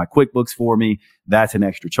actually do my QuickBooks for me? That's an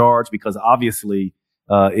extra charge, because obviously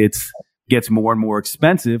it gets more and more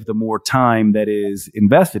expensive the more time that is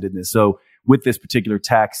invested in this. So with this particular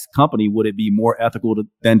tax company, would it be more ethical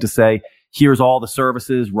than to say, here's all the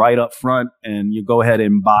services right up front and you go ahead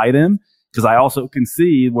and buy them? Because I also can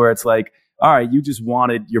see where it's like, all right, you just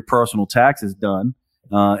wanted your personal taxes done,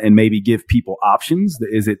 and maybe give people options.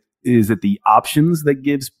 Is it the options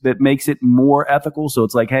that makes it more ethical? So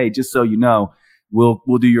it's like, hey, just so you know, we'll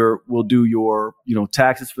do your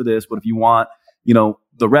taxes for this, but if you want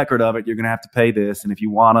the record of it, you're going to have to pay this, and if you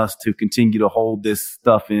want us to continue to hold this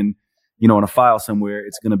stuff in in a file somewhere,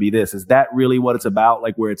 it's going to be this. Is that really what it's about?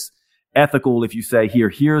 Like, where it's ethical if you say,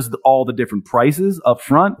 here's all the different prices up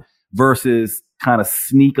front, versus kind of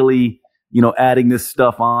sneakily adding this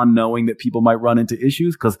stuff on, knowing that people might run into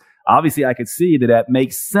issues? Because obviously I could see that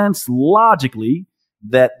makes sense logically,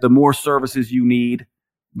 that the more services you need,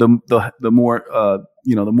 the more,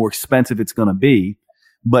 the more expensive it's going to be.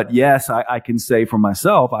 But yes, I can say for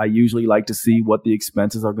myself, I usually like to see what the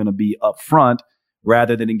expenses are going to be up front,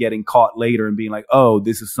 rather than in getting caught later and being like, oh,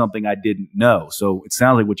 this is something I didn't know. So it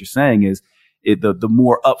sounds like what you're saying is the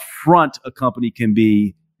more upfront a company can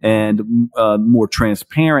be, and more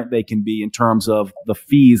transparent they can be in terms of the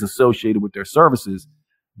fees associated with their services,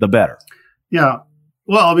 the better. Yeah.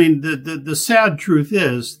 Well, I mean, the sad truth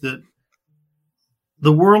is that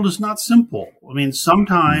the world is not simple. I mean,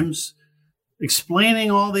 sometimes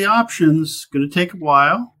explaining all the options is going to take a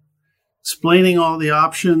while. Explaining all the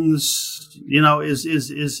options,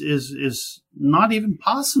 is not even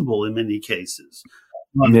possible in many cases.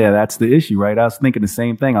 Yeah, that's the issue, right? I was thinking the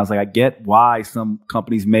same thing. I was like, I get why some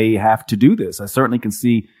companies may have to do this. I certainly can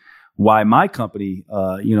see why my company,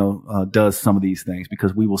 does some of these things,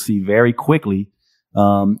 because we will see very quickly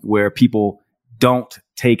where people don't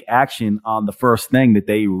take action on the first thing that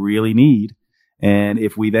they really need. And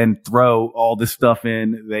if we then throw all this stuff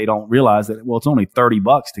in, they don't realize that, well, it's only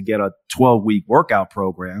 $30 to get a 12-week workout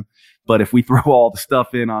program. But if we throw all the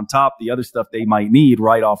stuff in on top, the other stuff they might need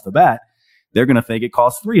right off the bat, they're going to think it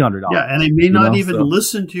costs $300. Yeah, and they may not even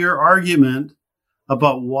listen to your argument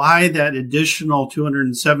about why that additional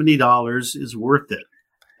 $270 is worth it.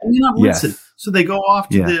 And they not listen. So they go off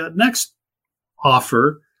to the next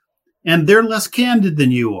offer, and they're less candid than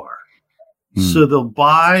you are. So they'll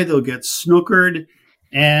get snookered,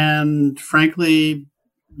 and frankly,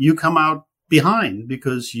 you come out behind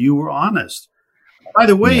because you were honest. By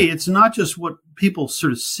the way, it's not just what people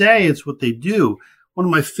sort of say, it's what they do. One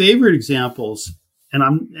of my favorite examples,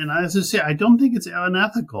 and as I say, I don't think it's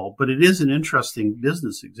unethical, but it is an interesting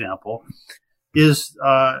business example, is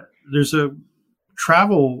there's a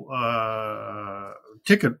travel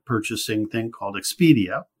ticket purchasing thing called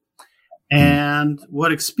Expedia. And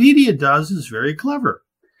what Expedia does is very clever,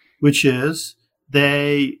 which is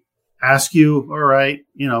they ask you, all right,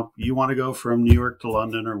 you want to go from New York to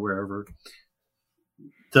London or wherever,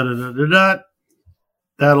 that'll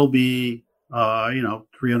be,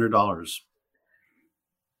 $300.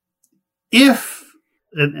 If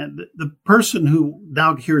and the person who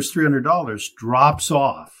now hears $300 drops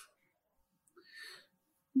off,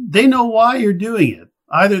 they know why you're doing it.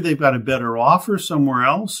 Either they've got a better offer somewhere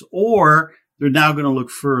else, or they're now going to look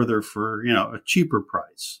further for, a cheaper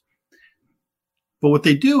price. But what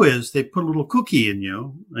they do is they put a little cookie in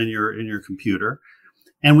your computer.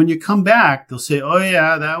 And when you come back, they'll say, oh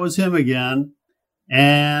yeah, that was him again.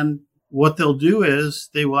 And what they'll do is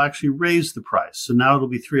they will actually raise the price. So now it'll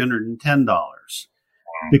be $310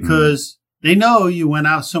 because they know you went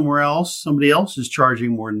out somewhere else. Somebody else is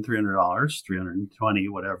charging more than $300, $320,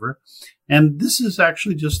 whatever. And this is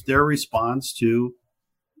actually just their response to,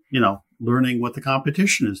 learning what the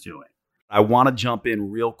competition is doing. I want to jump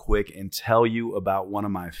in real quick and tell you about one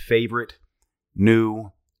of my favorite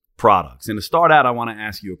new products. And to start out, I want to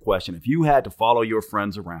ask you a question. If you had to follow your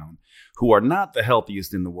friends around who are not the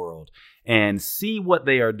healthiest in the world and see what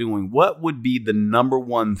they are doing, what would be the number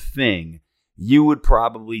one thing you would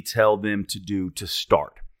probably tell them to do to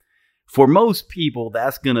start? For most people,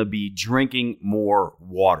 that's going to be drinking more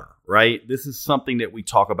water, right? This is something that we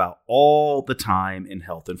talk about all the time in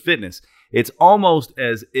health and fitness. It's almost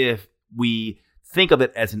as if we think of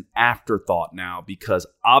it as an afterthought now because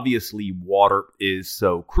obviously water is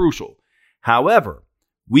so crucial. However,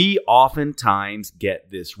 we oftentimes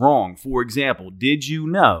get this wrong. For example, did you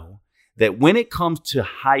know that when it comes to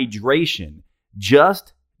hydration,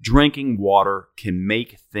 just drinking water can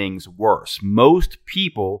make things worse? Most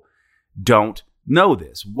people don't know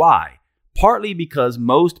this. Why? Partly because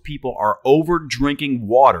most people are over drinking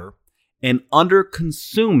water and under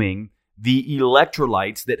consuming the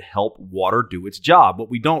electrolytes that help water do its job.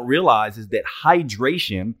 What we don't realize is that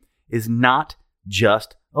hydration is not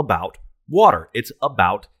just about water. It's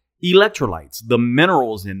about electrolytes, the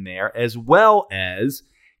minerals in there, as well as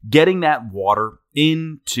getting that water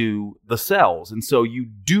into the cells. And so you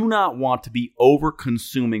do not want to be over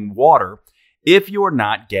consuming water if you're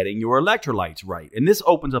not getting your electrolytes right. And this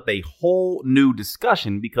opens up a whole new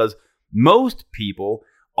discussion because most people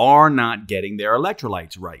are not getting their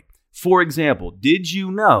electrolytes right. For example, did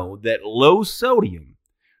you know that low sodium,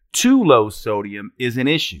 too low sodium, is an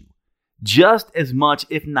issue just as much,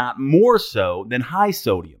 if not more so, than high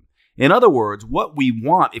sodium? In other words, what we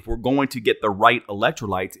want if we're going to get the right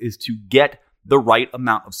electrolytes is to get the right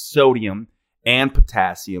amount of sodium and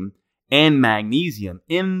potassium and magnesium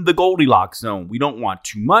in the Goldilocks zone. We don't want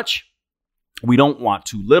too much. We don't want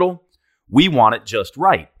too little. We want it just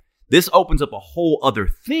right. This opens up a whole other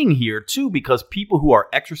thing here too, because people who are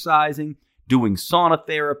exercising, doing sauna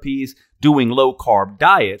therapies, doing low carb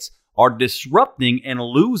diets are disrupting and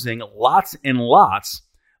losing lots and lots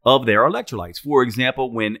of their electrolytes. For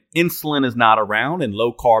example, when insulin is not around in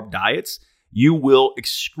low carb diets, you will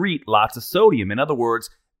excrete lots of sodium. In other words,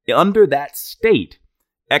 under that state,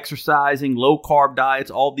 exercising, low carb diets,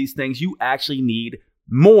 all these things, you actually need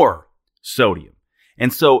more sodium.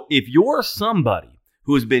 And so if you're somebody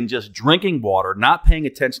who has been just drinking water, not paying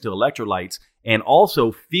attention to electrolytes, and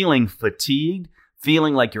also feeling fatigued,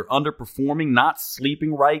 feeling like you're underperforming, not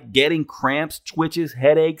sleeping right, getting cramps, twitches,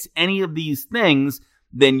 headaches, any of these things,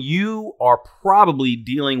 then you are probably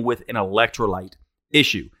dealing with an electrolyte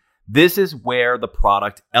issue. This is where the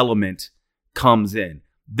product element comes in.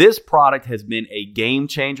 This product has been a game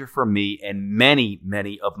changer for me and many,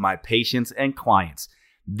 many of my patients and clients.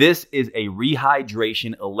 This is a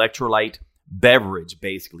rehydration electrolyte beverage,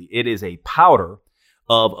 basically. It is a powder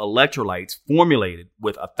of electrolytes formulated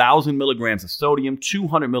with 1,000 milligrams of sodium,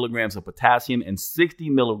 200 milligrams of potassium, and 60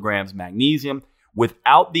 milligrams magnesium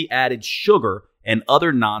without the added sugar and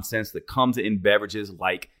other nonsense that comes in beverages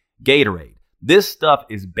like Gatorade. This stuff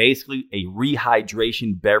is basically a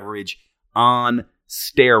rehydration beverage on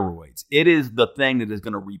steroids. It is the thing that is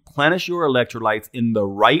going to replenish your electrolytes in the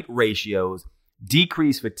right ratios,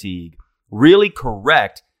 decrease fatigue, really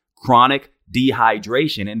correct chronic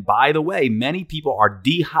dehydration. And by the way, many people are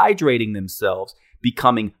dehydrating themselves,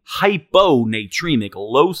 becoming hyponatremic,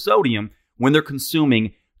 low sodium, when they're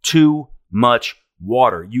consuming too much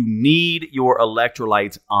water. You need your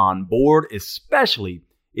electrolytes on board, especially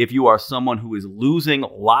if you are someone who is losing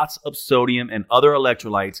lots of sodium and other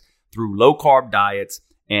electrolytes through low carb diets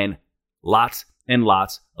and lots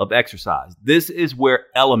of exercise. This is where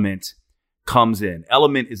Element comes in.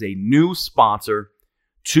 Element is a new sponsor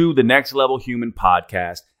to the Next Level Human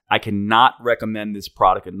podcast. I cannot recommend this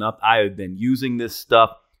product enough. I have been using this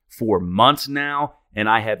stuff for months now, and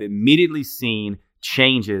I have immediately seen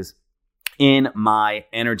changes in my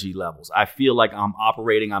energy levels. I feel like I'm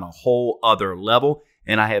operating on a whole other level,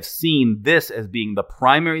 and I have seen this as being the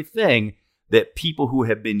primary thing that people who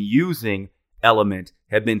have been using Element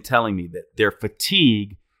have been telling me, that their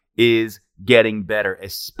fatigue is getting better,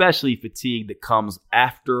 especially fatigue that comes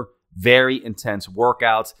after very intense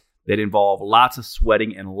workouts that involve lots of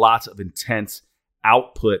sweating and lots of intense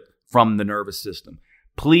output from the nervous system.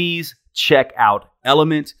 Please check out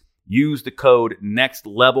Element. Use the code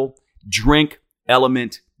NEXTLEVEL.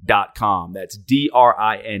 DrinkElement.com. That's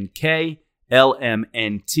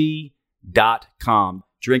DrinkLMNT.com.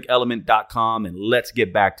 DrinkElement.com. And let's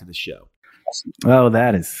get back to the show. Oh,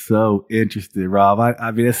 that is so interesting, Rob.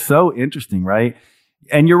 I mean, it's so interesting, right?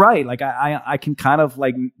 And you're right. Like I can kind of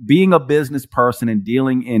like being a business person and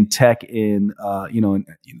dealing in tech and I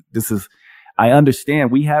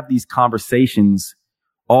understand we have these conversations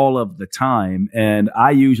all of the time. And I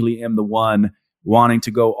usually am the one wanting to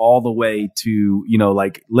go all the way to,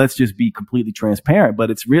 let's just be completely transparent.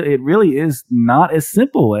 But it really is not as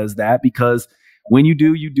simple as that, because when you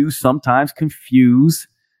do sometimes confuse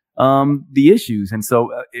the issues. And so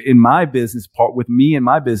in my business part, with me and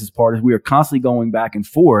my business partners, we are constantly going back and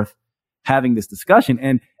forth having this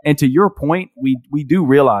discussion. And to your point, we do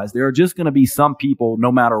realize there are just going to be some people,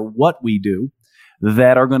 no matter what we do,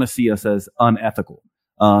 that are going to see us as unethical.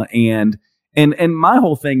 And my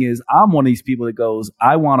whole thing is, I'm one of these people that goes,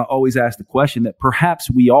 I want to always ask the question that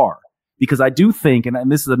perhaps we are, because I do think,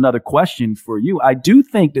 and this is another question for you, I do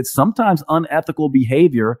think that sometimes unethical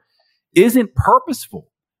behavior isn't purposeful.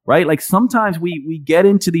 Right? Like sometimes we get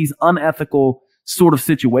into these unethical sort of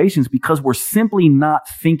situations because we're simply not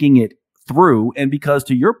thinking it through. And because,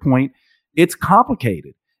 to your point, it's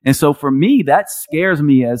complicated. And so for me, that scares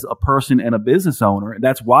me as a person and a business owner. And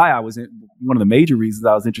that's why one of the major reasons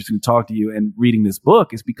I was interested in talking to you and reading this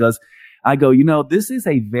book is because I go, this is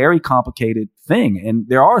a very complicated thing. And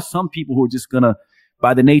there are some people who are just going to,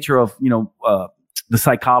 by the nature of, the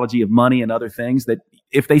psychology of money and other things, that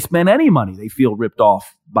if they spend any money, they feel ripped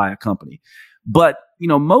off by a company. But,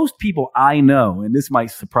 most people I know, and this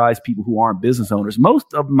might surprise people who aren't business owners, most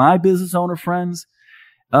of my business owner friends,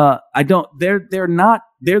 they're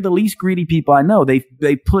the least greedy people I know.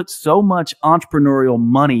 They put so much entrepreneurial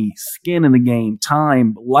money, skin in the game,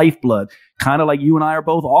 time, lifeblood, kind of like you and I are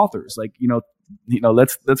both authors. Like,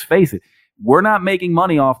 let's face it. We're not making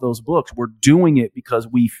money off those books. We're doing it because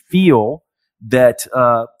we feel that,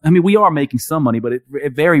 we are making some money, but it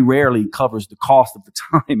very rarely covers the cost of the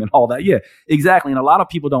time and all that. Yeah, exactly. And a lot of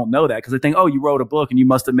people don't know that because they think, oh, you wrote a book and you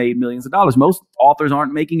must have made millions of dollars. Most authors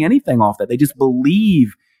aren't making anything off that. They just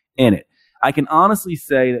believe in it. I can honestly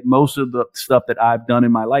say that most of the stuff that I've done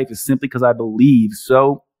in my life is simply because I believe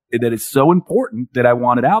that it's so important that I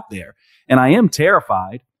want it out there. And I am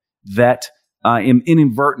terrified that I am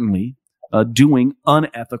inadvertently doing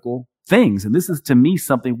unethical things. And this is, to me,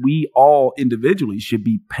 something we all individually should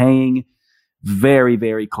be paying very,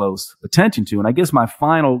 very close attention to. And I guess my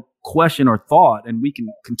final question or thought, and we can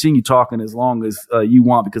continue talking as long as you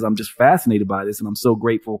want, because I'm just fascinated by this and I'm so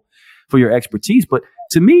grateful for your expertise. But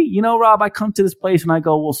to me, Rob, I come to this place and I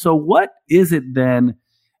go, well, so what is it then?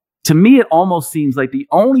 To me, it almost seems like the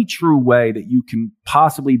only true way that you can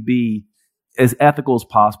possibly be as ethical as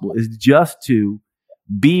possible is just to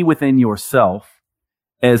be within yourself,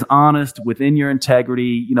 as honest within your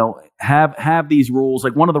integrity, have these rules.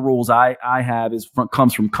 Like one of the rules I have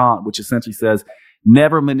comes from Kant, which essentially says,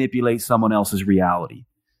 never manipulate someone else's reality,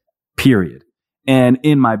 period. And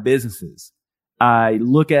in my businesses, I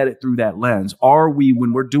look at it through that lens.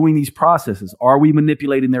 When we're doing these processes, are we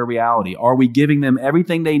manipulating their reality? Are we giving them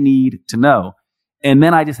everything they need to know? And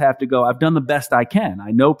then I just have to go, I've done the best I can.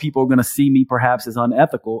 I know people are going to see me perhaps as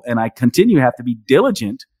unethical, and I continue to have to be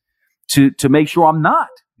diligent to make sure I'm not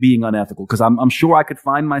being unethical, because I'm sure I could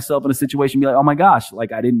find myself in a situation and be like, oh my gosh,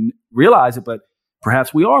 like I didn't realize it, but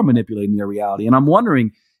perhaps we are manipulating their reality. And I'm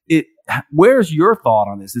wondering, where's your thought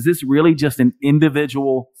on this? Is this really just an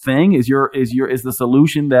individual thing? Is the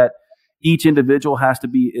solution that each individual has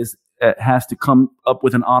to come up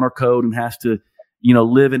with an honor code and has to,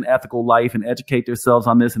 live an ethical life and educate themselves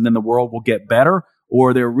on this, and then the world will get better? Or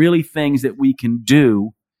are there really things that we can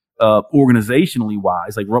do organizationally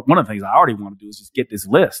wise? Like one of the things I already want to do is just get this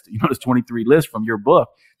list, this 23 list from your book,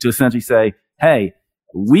 to essentially say, hey,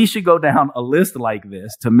 we should go down a list like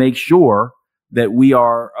this to make sure that we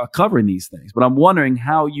are covering these things. But I'm wondering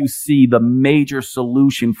how you see the major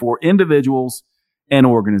solution for individuals and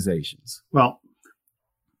organizations. Well,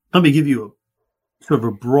 let me give you sort of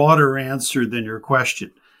a broader answer than your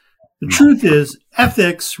question. The truth is,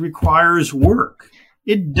 ethics requires work.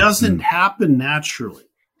 It doesn't happen naturally.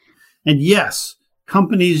 And yes,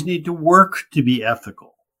 companies need to work to be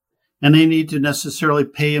ethical, and they need to necessarily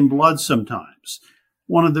pay in blood sometimes.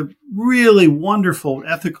 One of the really wonderful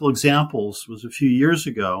ethical examples was a few years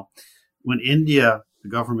ago when India, the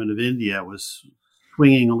government of India, was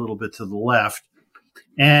swinging a little bit to the left,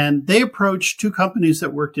 and they approached two companies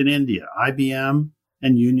that worked in India, IBM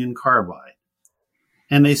and Union Carbide.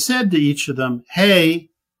 And they said to each of them, hey,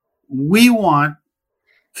 we want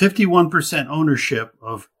 51% ownership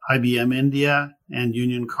of IBM India and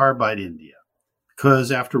Union Carbide India,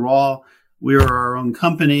 because after all, we are our own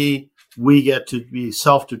company, we get to be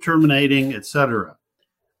self-determinating, etc.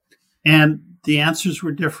 And the answers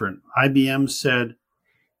were different. IBM said,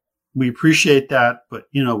 we appreciate that, but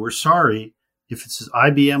we're sorry. If it says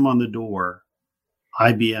IBM on the door,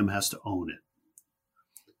 IBM has to own it.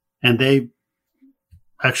 And they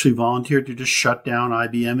actually volunteered to just shut down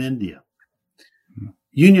IBM India.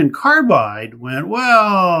 Union Carbide went,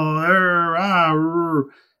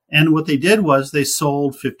 and what they did was they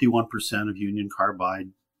sold 51% of Union Carbide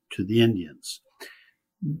to the Indians.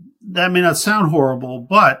 That may not sound horrible,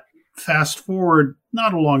 but fast forward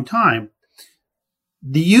not a long time,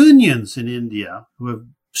 the unions in India, who have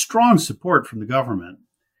strong support from the government,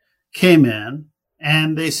 came in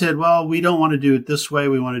and they said, well, we don't want to do it this way,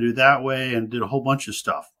 we want to do it that way, and did a whole bunch of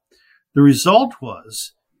stuff. The result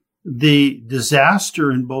was the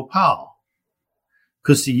disaster in Bhopal,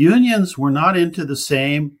 because the unions were not into the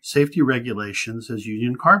same safety regulations as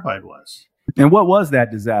Union Carbide was. And what was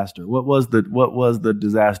that disaster? What was the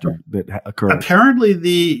disaster that occurred? Apparently,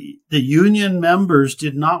 the union members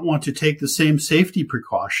did not want to take the same safety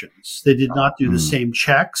precautions. They did not do the same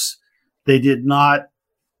checks. They did not,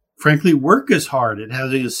 frankly, work as hard at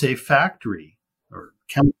having a safe factory.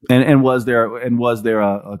 And was there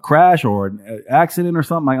a crash or an accident or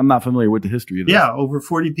something? I'm not familiar with the history of this. Yeah, over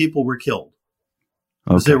 40 people were killed.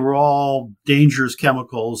 Because they were all dangerous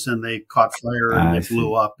chemicals and they caught fire and they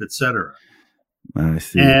blew up, etc. I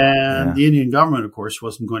see. And the Indian government, of course,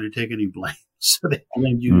 wasn't going to take any blame. So they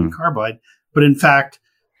blamed Union Carbide. But in fact,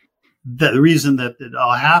 the reason that it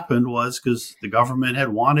all happened was because the government had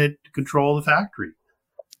wanted to control the factory.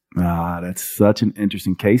 That's such an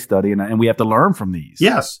interesting case study. And we have to learn from these.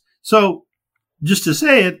 Yes. So just to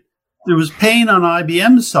say it, there was pain on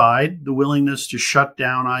IBM's side, the willingness to shut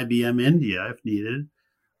down IBM India if needed.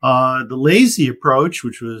 The lazy approach,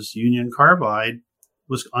 which was Union Carbide,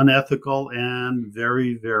 was unethical and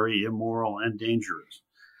very, very immoral and dangerous.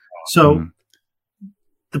 So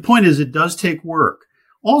the point is, it does take work.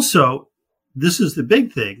 Also, this is the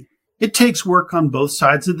big thing. It takes work on both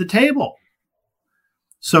sides of the table.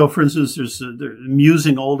 So, for instance, there's an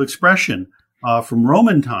amusing old expression from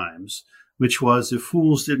Roman times, which was, if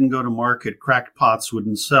fools didn't go to market, cracked pots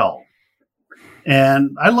wouldn't sell.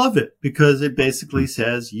 And I love it because it basically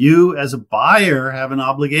says you as a buyer have an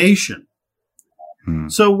obligation.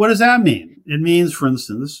 So what does that mean? It means, for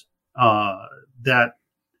instance, that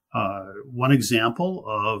one example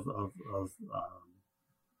of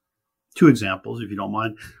two examples, if you don't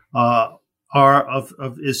mind, are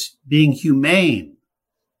of is being humane.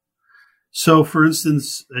 So, for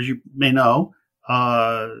instance, as you may know,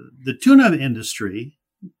 the tuna industry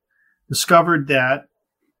discovered that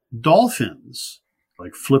dolphins,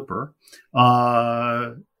 like flipper,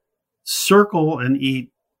 circle and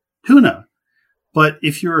eat tuna. But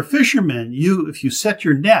if you're a fisherman, if you set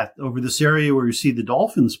your net over this area where you see the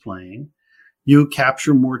dolphins playing, you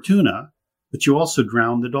capture more tuna, but you also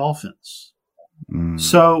drown the dolphins.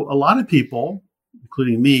 So a lot of people,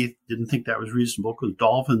 including me, didn't think that was reasonable because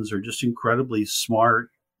dolphins are just incredibly smart,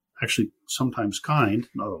 actually sometimes kind,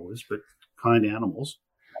 not always, but kind animals.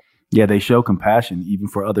 Yeah, they show compassion even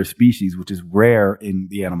for other species, which is rare in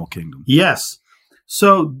the animal kingdom. Yes.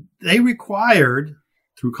 So they required,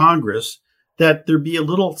 through Congress, that there be a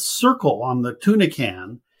little circle on the tuna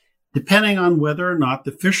can, depending on whether or not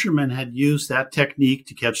the fishermen had used that technique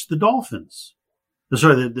to catch the dolphins.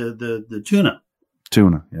 Sorry, the tuna.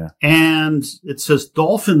 Tuna, yeah. And it says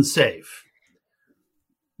dolphin safe.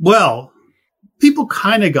 Well, people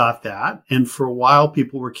kind of got that. And for a while,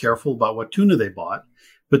 people were careful about what tuna they bought.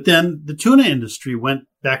 But then the tuna industry went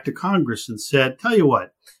back to Congress and said, tell you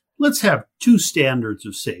what, let's have two standards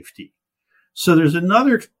of safety. So there's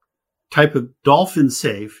another type of dolphin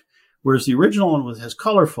safe, whereas the original one has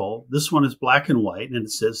colorful. This one is black and white, and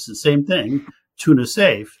it says the same thing, tuna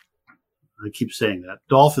safe. I keep saying that,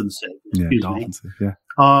 dolphin safe. Dolphin safe,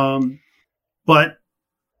 yeah. But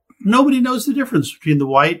nobody knows the difference between the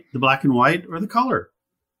white, the black and white, or the color,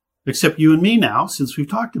 except you and me now, since we've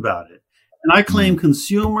talked about it. And I claim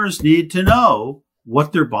consumers need to know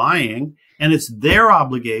what they're buying, and it's their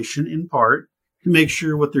obligation, in part, to make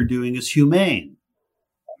sure what they're doing is humane.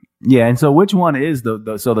 Yeah, and so which one is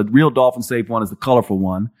so the real dolphin safe one is the colorful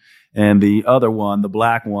one, and the other one, the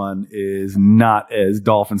black one, is not as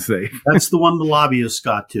dolphin safe. That's the one the lobbyists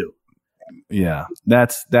got to. Yeah,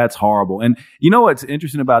 that's horrible. And you know what's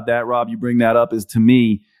interesting about that, Rob? You bring that up is, to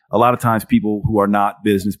me, a lot of times people who are not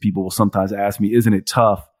business people will sometimes ask me, isn't it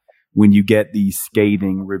tough when you get these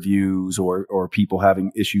scathing reviews or people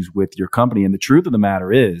having issues with your company? And the truth of the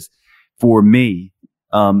matter is, for me,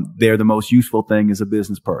 they're the most useful thing as a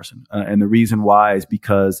business person. And the reason why is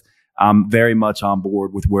because I'm very much on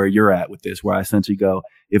board with where you're at with this, where I essentially go,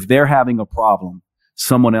 if they're having a problem,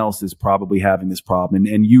 someone else is probably having this problem.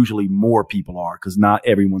 And usually more people are, because not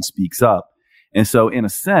everyone speaks up. And so in a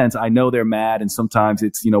sense, I know they're mad, and sometimes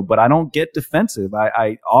it's, but I don't get defensive.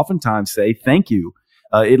 I oftentimes say thank you,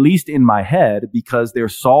 at least in my head, because they're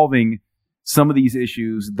solving some of these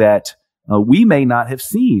issues that we may not have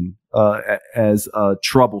seen as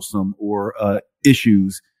troublesome or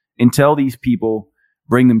issues until these people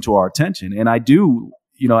bring them to our attention. And I do,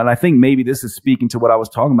 and I think maybe this is speaking to what I was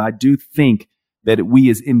talking about. I do think that we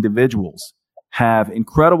as individuals have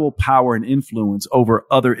incredible power and influence over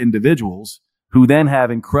other individuals, who then have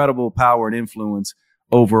incredible power and influence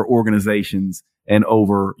over organizations and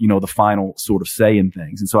over, the final sort of say in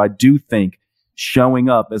things. And so I do think showing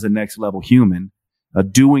up as a next level human,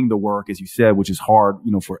 doing the work, as you said, which is hard,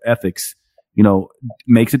 for ethics,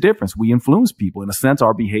 makes a difference. We influence people. In a sense,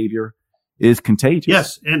 our behavior is contagious.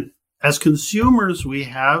 Yes. And as consumers, we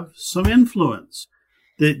have some influence.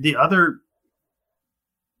 The other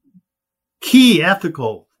key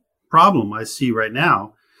ethical problem I see right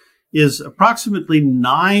now is approximately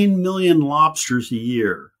 9 million lobsters a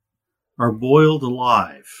year are boiled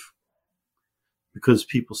alive because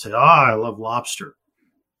people say, I love lobster.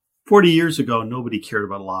 40 years ago, nobody cared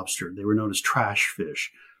about lobster. They were known as trash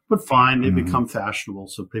fish. But fine, they've become fashionable,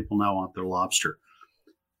 so people now want their lobster.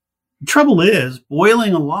 The trouble is,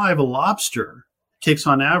 boiling alive a lobster takes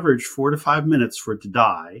on average 4 to 5 minutes for it to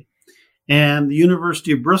die. And the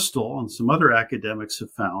University of Bristol and some other academics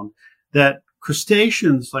have found that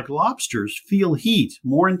crustaceans like lobsters feel heat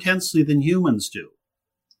more intensely than humans do.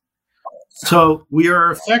 So we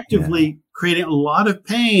are effectively creating a lot of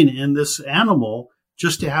pain in this animal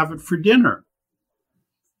just to have it for dinner.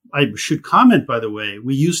 I should comment, by the way,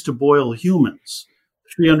 we used to boil humans.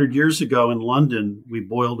 300 years ago in London, we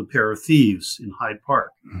boiled a pair of thieves in Hyde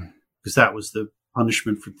Park because that was the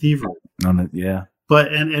punishment for thievery. Yeah.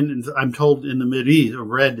 But and I'm told in the Mideast, I've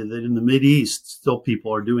read that in the Mideast, still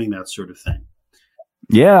people are doing that sort of thing.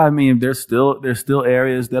 Yeah, I mean, there's still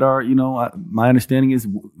areas that are, my understanding is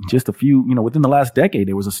just a few, within the last decade,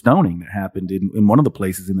 there was a stoning that happened in one of the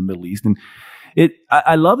places in the Middle East. And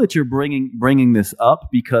I love that you're bringing this up,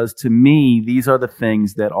 because to me, these are the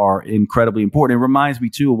things that are incredibly important. It reminds me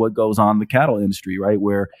too of what goes on in the cattle industry, right?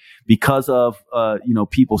 Where because of,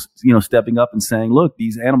 people, stepping up and saying, look,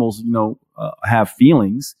 these animals, have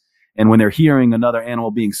feelings. And when they're hearing another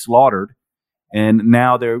animal being slaughtered, and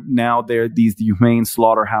now they're these humane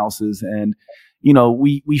slaughterhouses, and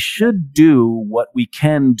we should do what we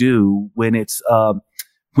can do when it's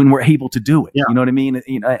when we're able to do it. Yeah. You know what I mean?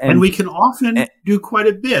 And we can often do quite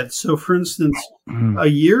a bit. So, for instance, a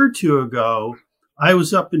year or two ago, I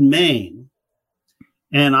was up in Maine,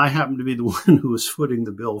 and I happened to be the one who was footing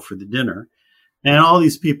the bill for the dinner. And all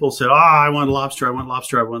these people said, I want lobster, I want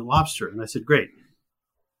lobster, I want lobster. And I said, great.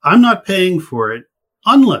 I'm not paying for it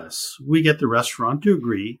unless we get the restaurant to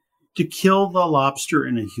agree to kill the lobster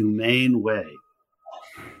in a humane way.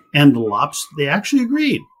 And they actually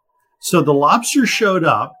agreed. So the lobster showed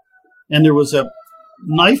up, and there was a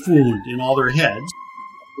knife wound in all their heads.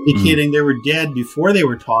 indicating they were dead before they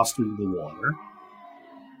were tossed into the water.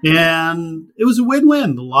 And it was a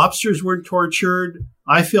win-win. The lobsters weren't tortured.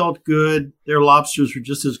 I felt good. Their lobsters were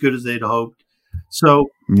just as good as they'd hoped. So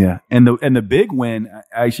yeah, and the big win,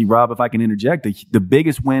 actually, Rob, if I can interject, the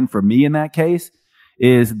biggest win for me in that case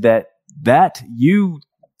is that you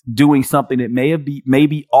doing something that may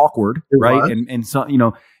be awkward, right? And so,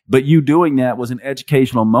 but you doing that was an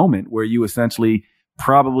educational moment where you essentially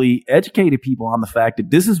probably educated people on the fact that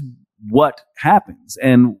this is what happens.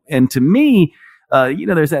 And to me,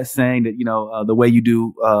 there's that saying that, the way you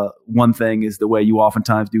do one thing is the way you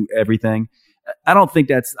oftentimes do everything. I don't think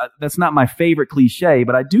that's not my favorite cliche,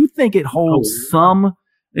 but I do think it holds some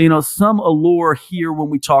allure here when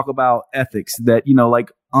we talk about ethics that,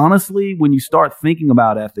 like, honestly, when you start thinking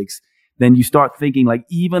about ethics, then you start thinking like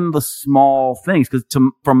even the small things, because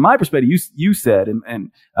from my perspective, you said,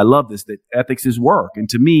 and I love this, that ethics is work. And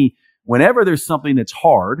to me, whenever there's something that's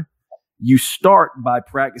hard, you start by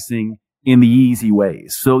practicing in the easy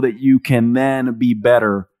ways so that you can then be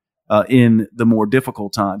better in the more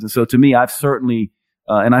difficult times. And so to me, I've certainly,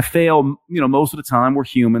 and I fail, most of the time. We're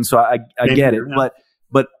human. So I get it.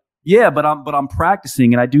 But I'm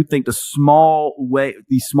practicing. And I do think these small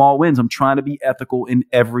wins, I'm trying to be ethical in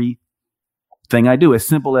everything I do, as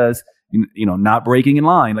simple as, not breaking in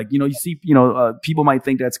line. Like, you see, people might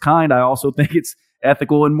think that's kind. I also think it's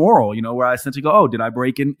ethical and moral, where I essentially go, oh, did I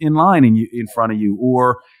break in line in front of you?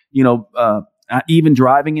 Or, even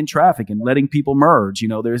driving in traffic and letting people merge.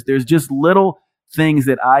 There's just little things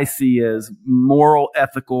that I see as moral,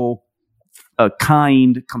 ethical,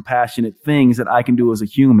 kind, compassionate things that I can do as a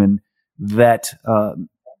human that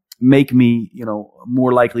make me,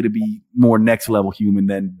 more likely to be more next level human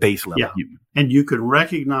than base level human. And you can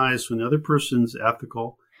recognize when the other person's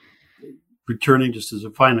ethical. Returning just as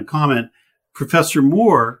a final comment, Professor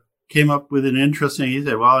Moore came up with an interesting, he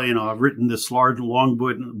said, well, I've written this long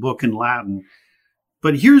book in Latin,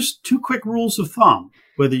 but here's 2 quick rules of thumb,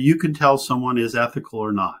 whether you can tell someone is ethical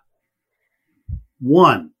or not.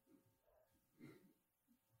 1,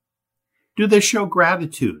 do they show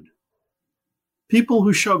gratitude? People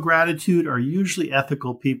who show gratitude are usually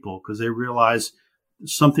ethical people because they realize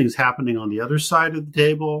something's happening on the other side of the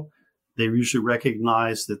table. They usually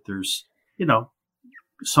recognize that there's,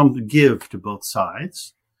 some give to both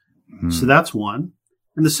sides. So that's one.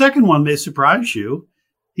 And the second one may surprise you.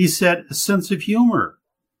 He said a sense of humor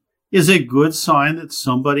is a good sign that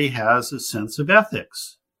somebody has a sense of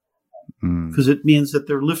ethics, because it means that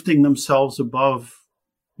they're lifting themselves above,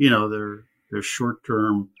 their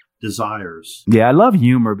short-term desires. Yeah, I love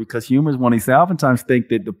humor because humor is one of these. I oftentimes think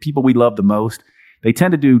that the people we love the most, they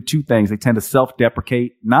tend to do 2 things. They tend to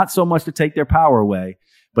self-deprecate, not so much to take their power away,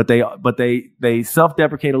 but they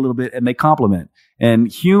self-deprecate a little bit and they compliment. And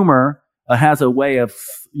humor has a way of,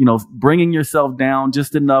 bringing yourself down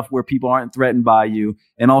just enough where people aren't threatened by you,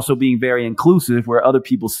 and also being very inclusive where other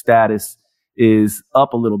people's status is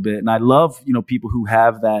up a little bit. And I love, people who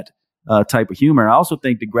have that type of humor. And I also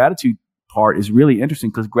think the gratitude part is really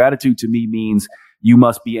interesting because gratitude to me means you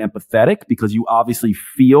must be empathetic because you obviously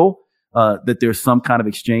feel that there's some kind of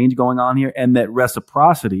exchange going on here, and that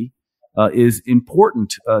reciprocity is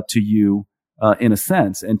important to you in a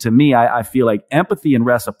sense. And to me, I feel like empathy and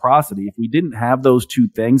reciprocity, if we didn't have those 2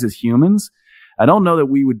 things as humans, I don't know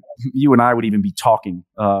that you and I would even be talking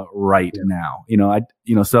right now.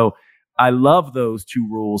 So I love those 2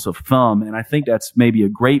 rules of thumb. And I think that's maybe a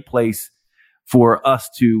great place for us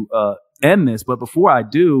to end this. But before I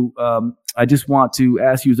do, I just want to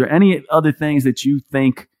ask you, is there any other things that you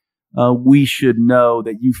think we should know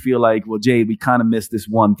that you feel like, well, Jay, we kind of missed this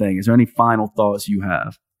one thing? Is there any final thoughts you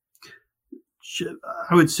have?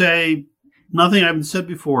 I would say nothing I haven't said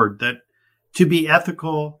before, that to be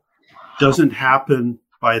ethical doesn't happen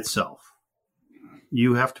by itself.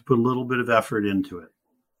 You have to put a little bit of effort into it.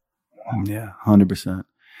 Yeah, 100%.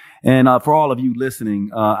 And for all of you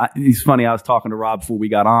listening, it's funny, I was talking to Rob before we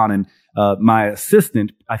got on, and my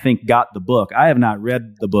assistant, I think, got the book. I have not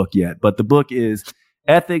read the book yet, but the book is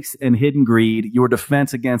Ethics and Hidden Greed, Your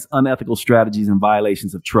Defense Against Unethical Strategies and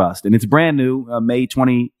Violations of Trust. And it's brand new, May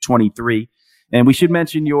 2023. And we should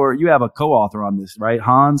mention you have a co-author on this, right?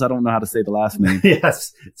 Hans, I don't know how to say the last name.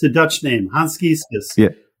 Yes, it's a Dutch name, Hans Gieskes. Yeah.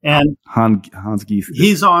 And Hans Gieskes.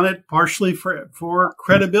 He's on it partially for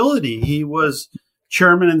credibility. He was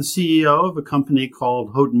chairman and CEO of a company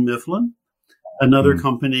called Houghton Mifflin, another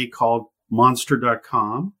company called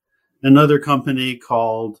Monster.com, another company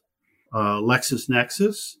called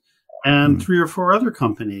LexisNexis, and 3 or 4 other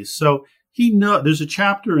companies. So there's a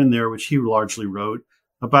chapter in there which he largely wrote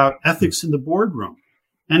about ethics in the boardroom.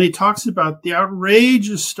 And he talks about the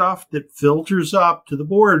outrageous stuff that filters up to the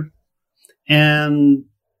board. And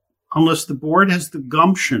unless the board has the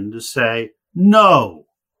gumption to say, no,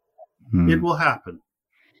 it will happen.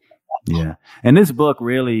 Yeah. And this book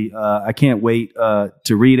really, I can't wait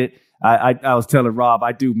to read it. I was telling Rob,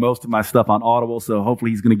 I do most of my stuff on Audible, so hopefully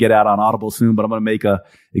he's going to get out on Audible soon, but I'm going to make a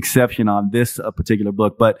exception on this particular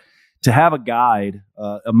book. But to have a guide,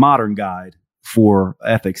 a modern guide for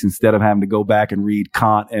ethics, instead of having to go back and read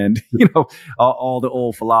Kant and, all the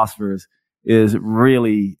old philosophers, is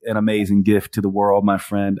really an amazing gift to the world, my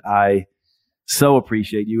friend. I so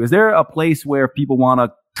appreciate you. Is there a place where people want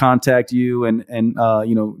to contact you and are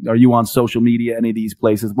you on social media, any of these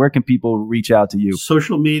places? Where can people reach out to you?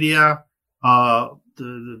 Social media, so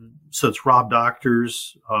it's Rob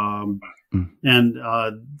Doctors. And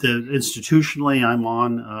institutionally, I'm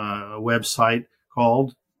on a website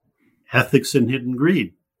called Ethics and Hidden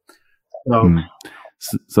Greed.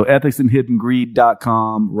 So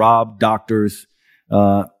ethicsandhiddengreed.com. Rob Docters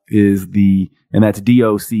is and that's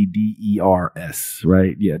DOCDERS,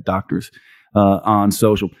 right? Yeah, Doctors on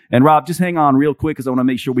social. And Rob, just hang on real quick because I want to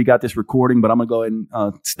make sure we got this recording, but I'm going to go ahead and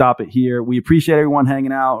stop it here. We appreciate everyone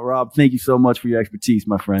hanging out. Rob, thank you so much for your expertise,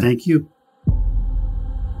 my friend. Thank you.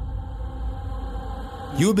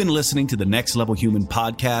 You have been listening to the Next Level Human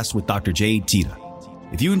podcast with Dr. Jade Teta.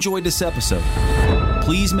 If you enjoyed this episode,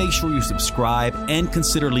 please make sure you subscribe and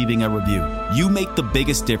consider leaving a review. You make the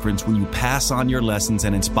biggest difference when you pass on your lessons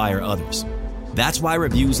and inspire others. That's why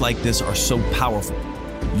reviews like this are so powerful.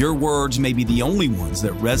 Your words may be the only ones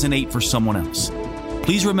that resonate for someone else.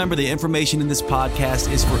 Please remember the information in this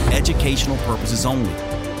podcast is for educational purposes only.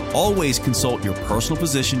 Always consult your personal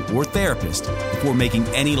physician or therapist before making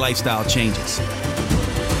any lifestyle changes.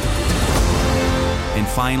 And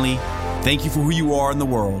finally, thank you for who you are in the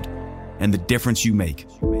world and the difference you make.